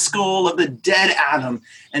dead skull of the dead Adam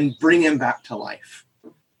and bring him back to life.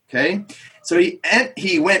 Okay? So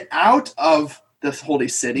he went out of the holy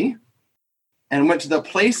city and went to the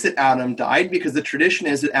place that Adam died, because the tradition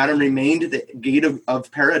is that Adam remained at the gate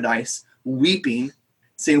of paradise weeping,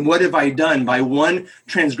 saying, "What have I done? By one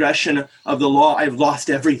transgression of the law, I've lost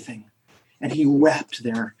everything." And he wept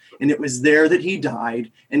there. And it was there that he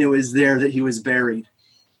died, and it was there that he was buried.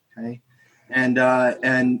 Okay, and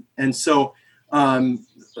so the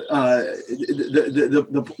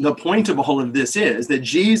point of all of this is that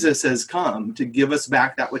Jesus has come to give us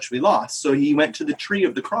back that which we lost. So he went to the tree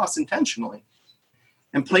of the cross intentionally,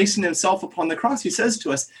 and placing himself upon the cross, he says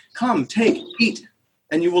to us, "Come, take, eat,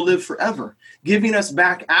 and you will live forever," giving us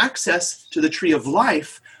back access to the tree of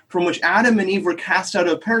life, from which Adam and Eve were cast out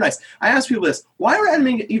of paradise. I ask people this: why were Adam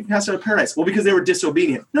and Eve cast out of paradise? Well, because they were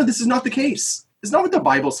disobedient. No, this is not the case. It's not what the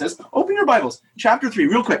Bible says. Open your Bibles. Chapter 3,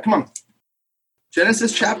 real quick. Come on.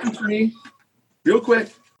 Genesis chapter 3, real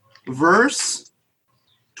quick. Verse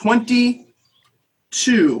 22.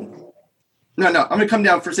 No, I'm going to come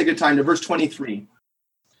down for sake of time to verse 23.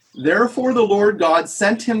 "Therefore the Lord God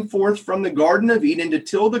sent him forth from the Garden of Eden to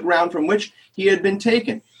till the ground from which he had been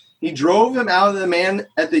taken. He drove him out of the man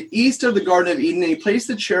at the east of the Garden of Eden, and he placed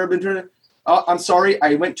the cherubim." I'm sorry,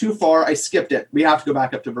 I went too far. I skipped it. We have to go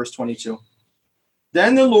back up to verse 22.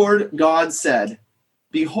 "Then the Lord God said,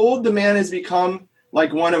 Behold, the man has become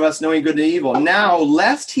like one of us, knowing good and evil. Now,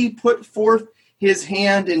 lest he put forth his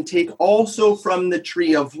hand and take also from the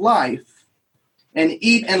tree of life and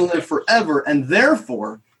eat and live forever. And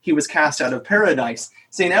therefore, he was cast out of paradise."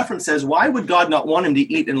 St. Ephrem says, why would God not want him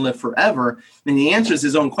to eat and live forever? And he answers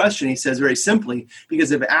his own question. He says very simply,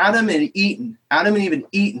 because if Adam and Eve had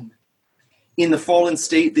eaten in the fallen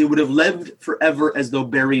state, they would have lived forever as though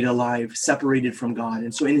buried alive, separated from God.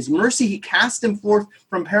 And so in his mercy, he cast him forth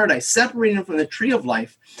from paradise, separating him from the tree of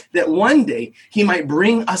life, that one day he might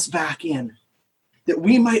bring us back in, that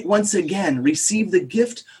we might once again receive the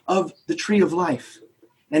gift of the tree of life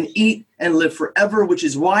and eat and live forever, which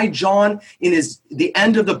is why John, in the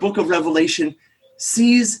end of the book of Revelation,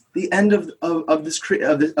 sees the end of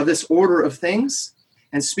this order of things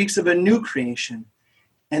and speaks of a new creation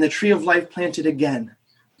and the tree of life planted again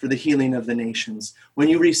for the healing of the nations. When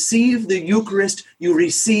you receive the Eucharist, you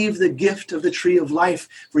receive the gift of the tree of life,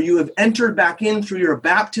 for you have entered back in through your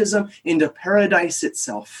baptism into paradise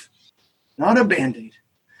itself. Not a Band-Aid.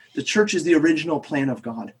 The church is the original plan of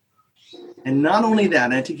God. And not only that,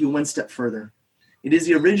 and I take you one step further, it is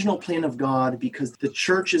the original plan of God because the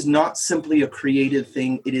church is not simply a created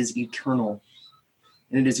thing, it is eternal.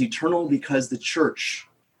 And it is eternal because the church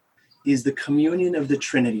is the communion of the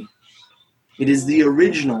Trinity. It is the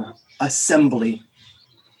original assembly.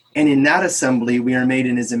 And in that assembly, we are made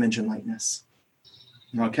in his image and likeness.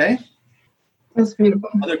 Okay? That's beautiful.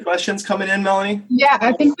 Other questions coming in, Melanie? Yeah,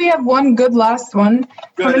 I think we have one good last one.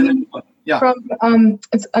 Good. Yeah. From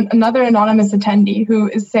it's another anonymous attendee who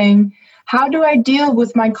is saying, how do I deal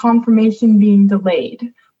with my confirmation being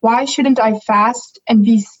delayed? Why shouldn't I fast and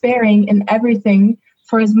be sparing in everything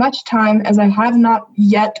for as much time as I have not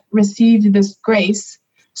yet received this grace,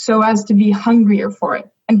 so as to be hungrier for it?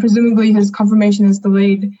 And presumably his confirmation is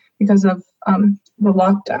delayed because of the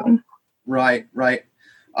lockdown. Right.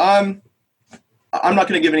 I'm not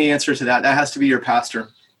going to give any answer to that. That has to be your pastor.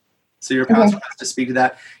 So your pastor has to speak to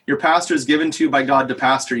that. Your pastor is given to you by God to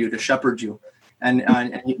pastor you, to shepherd you. And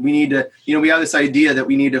we need to, we have this idea that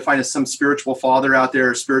we need to find some spiritual father out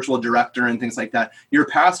there, spiritual director and things like that. Your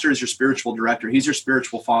pastor is your spiritual director. He's your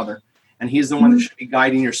spiritual father. And he's the one that should be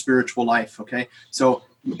guiding your spiritual life. Okay. So,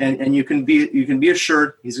 and you can be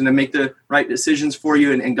assured he's going to make the right decisions for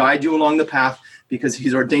you and guide you along the path, because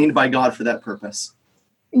he's ordained by God for that purpose.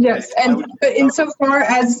 Yes. And insofar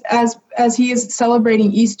as he is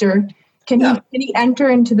celebrating Easter, can he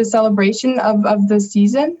enter into the celebration of the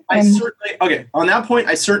season? On that point,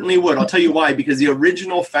 I certainly would. I'll tell you why. Because the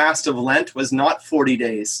original fast of Lent was not 40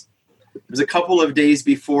 days. It was a couple of days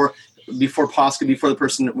before Pascha, before the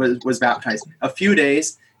person was baptized. A few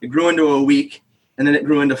days, it grew into a week, and then it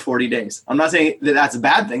grew into 40 days. I'm not saying that that's a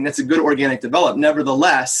bad thing. That's a good organic development.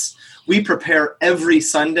 Nevertheless, we prepare every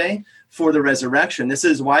Sunday for the resurrection. This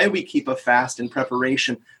is why we keep a fast in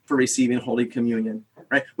preparation for receiving Holy Communion.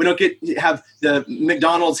 Right? We don't have the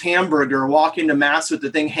McDonald's hamburger, walk into Mass with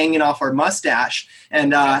the thing hanging off our mustache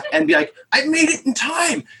and be like, I made it in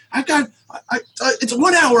time. It's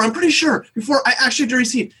 1 hour, I'm pretty sure, before I actually have to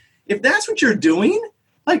receive. If that's what you're doing,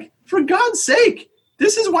 like, for God's sake,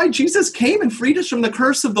 this is why Jesus came and freed us from the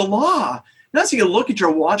curse of the law. Not so you can look at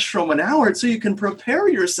your watch from 1 hour, it's so you can prepare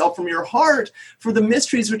yourself from your heart for the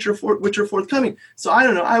mysteries which are forthcoming. So I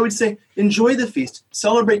don't know. I would say enjoy the feast,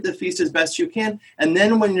 celebrate the feast as best you can, and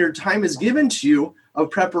then when your time is given to you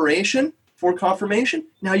of preparation for confirmation,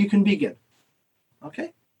 now you can begin.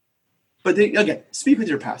 Okay? But again, speak with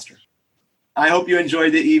your pastor. I hope you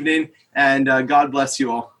enjoyed the evening, and God bless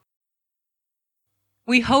you all.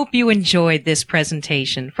 We hope you enjoyed this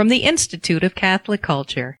presentation from the Institute of Catholic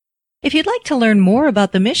Culture. If you'd like to learn more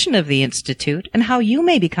about the mission of the Institute and how you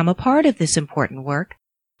may become a part of this important work,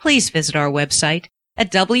 please visit our website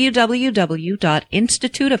at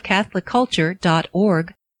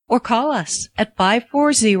www.instituteofcatholicculture.org or call us at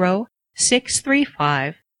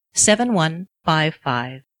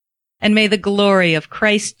 540-635-7155. And may the glory of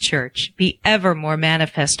Christ Church be ever more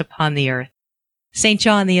manifest upon the earth. St.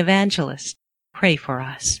 John the Evangelist, pray for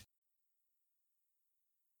us.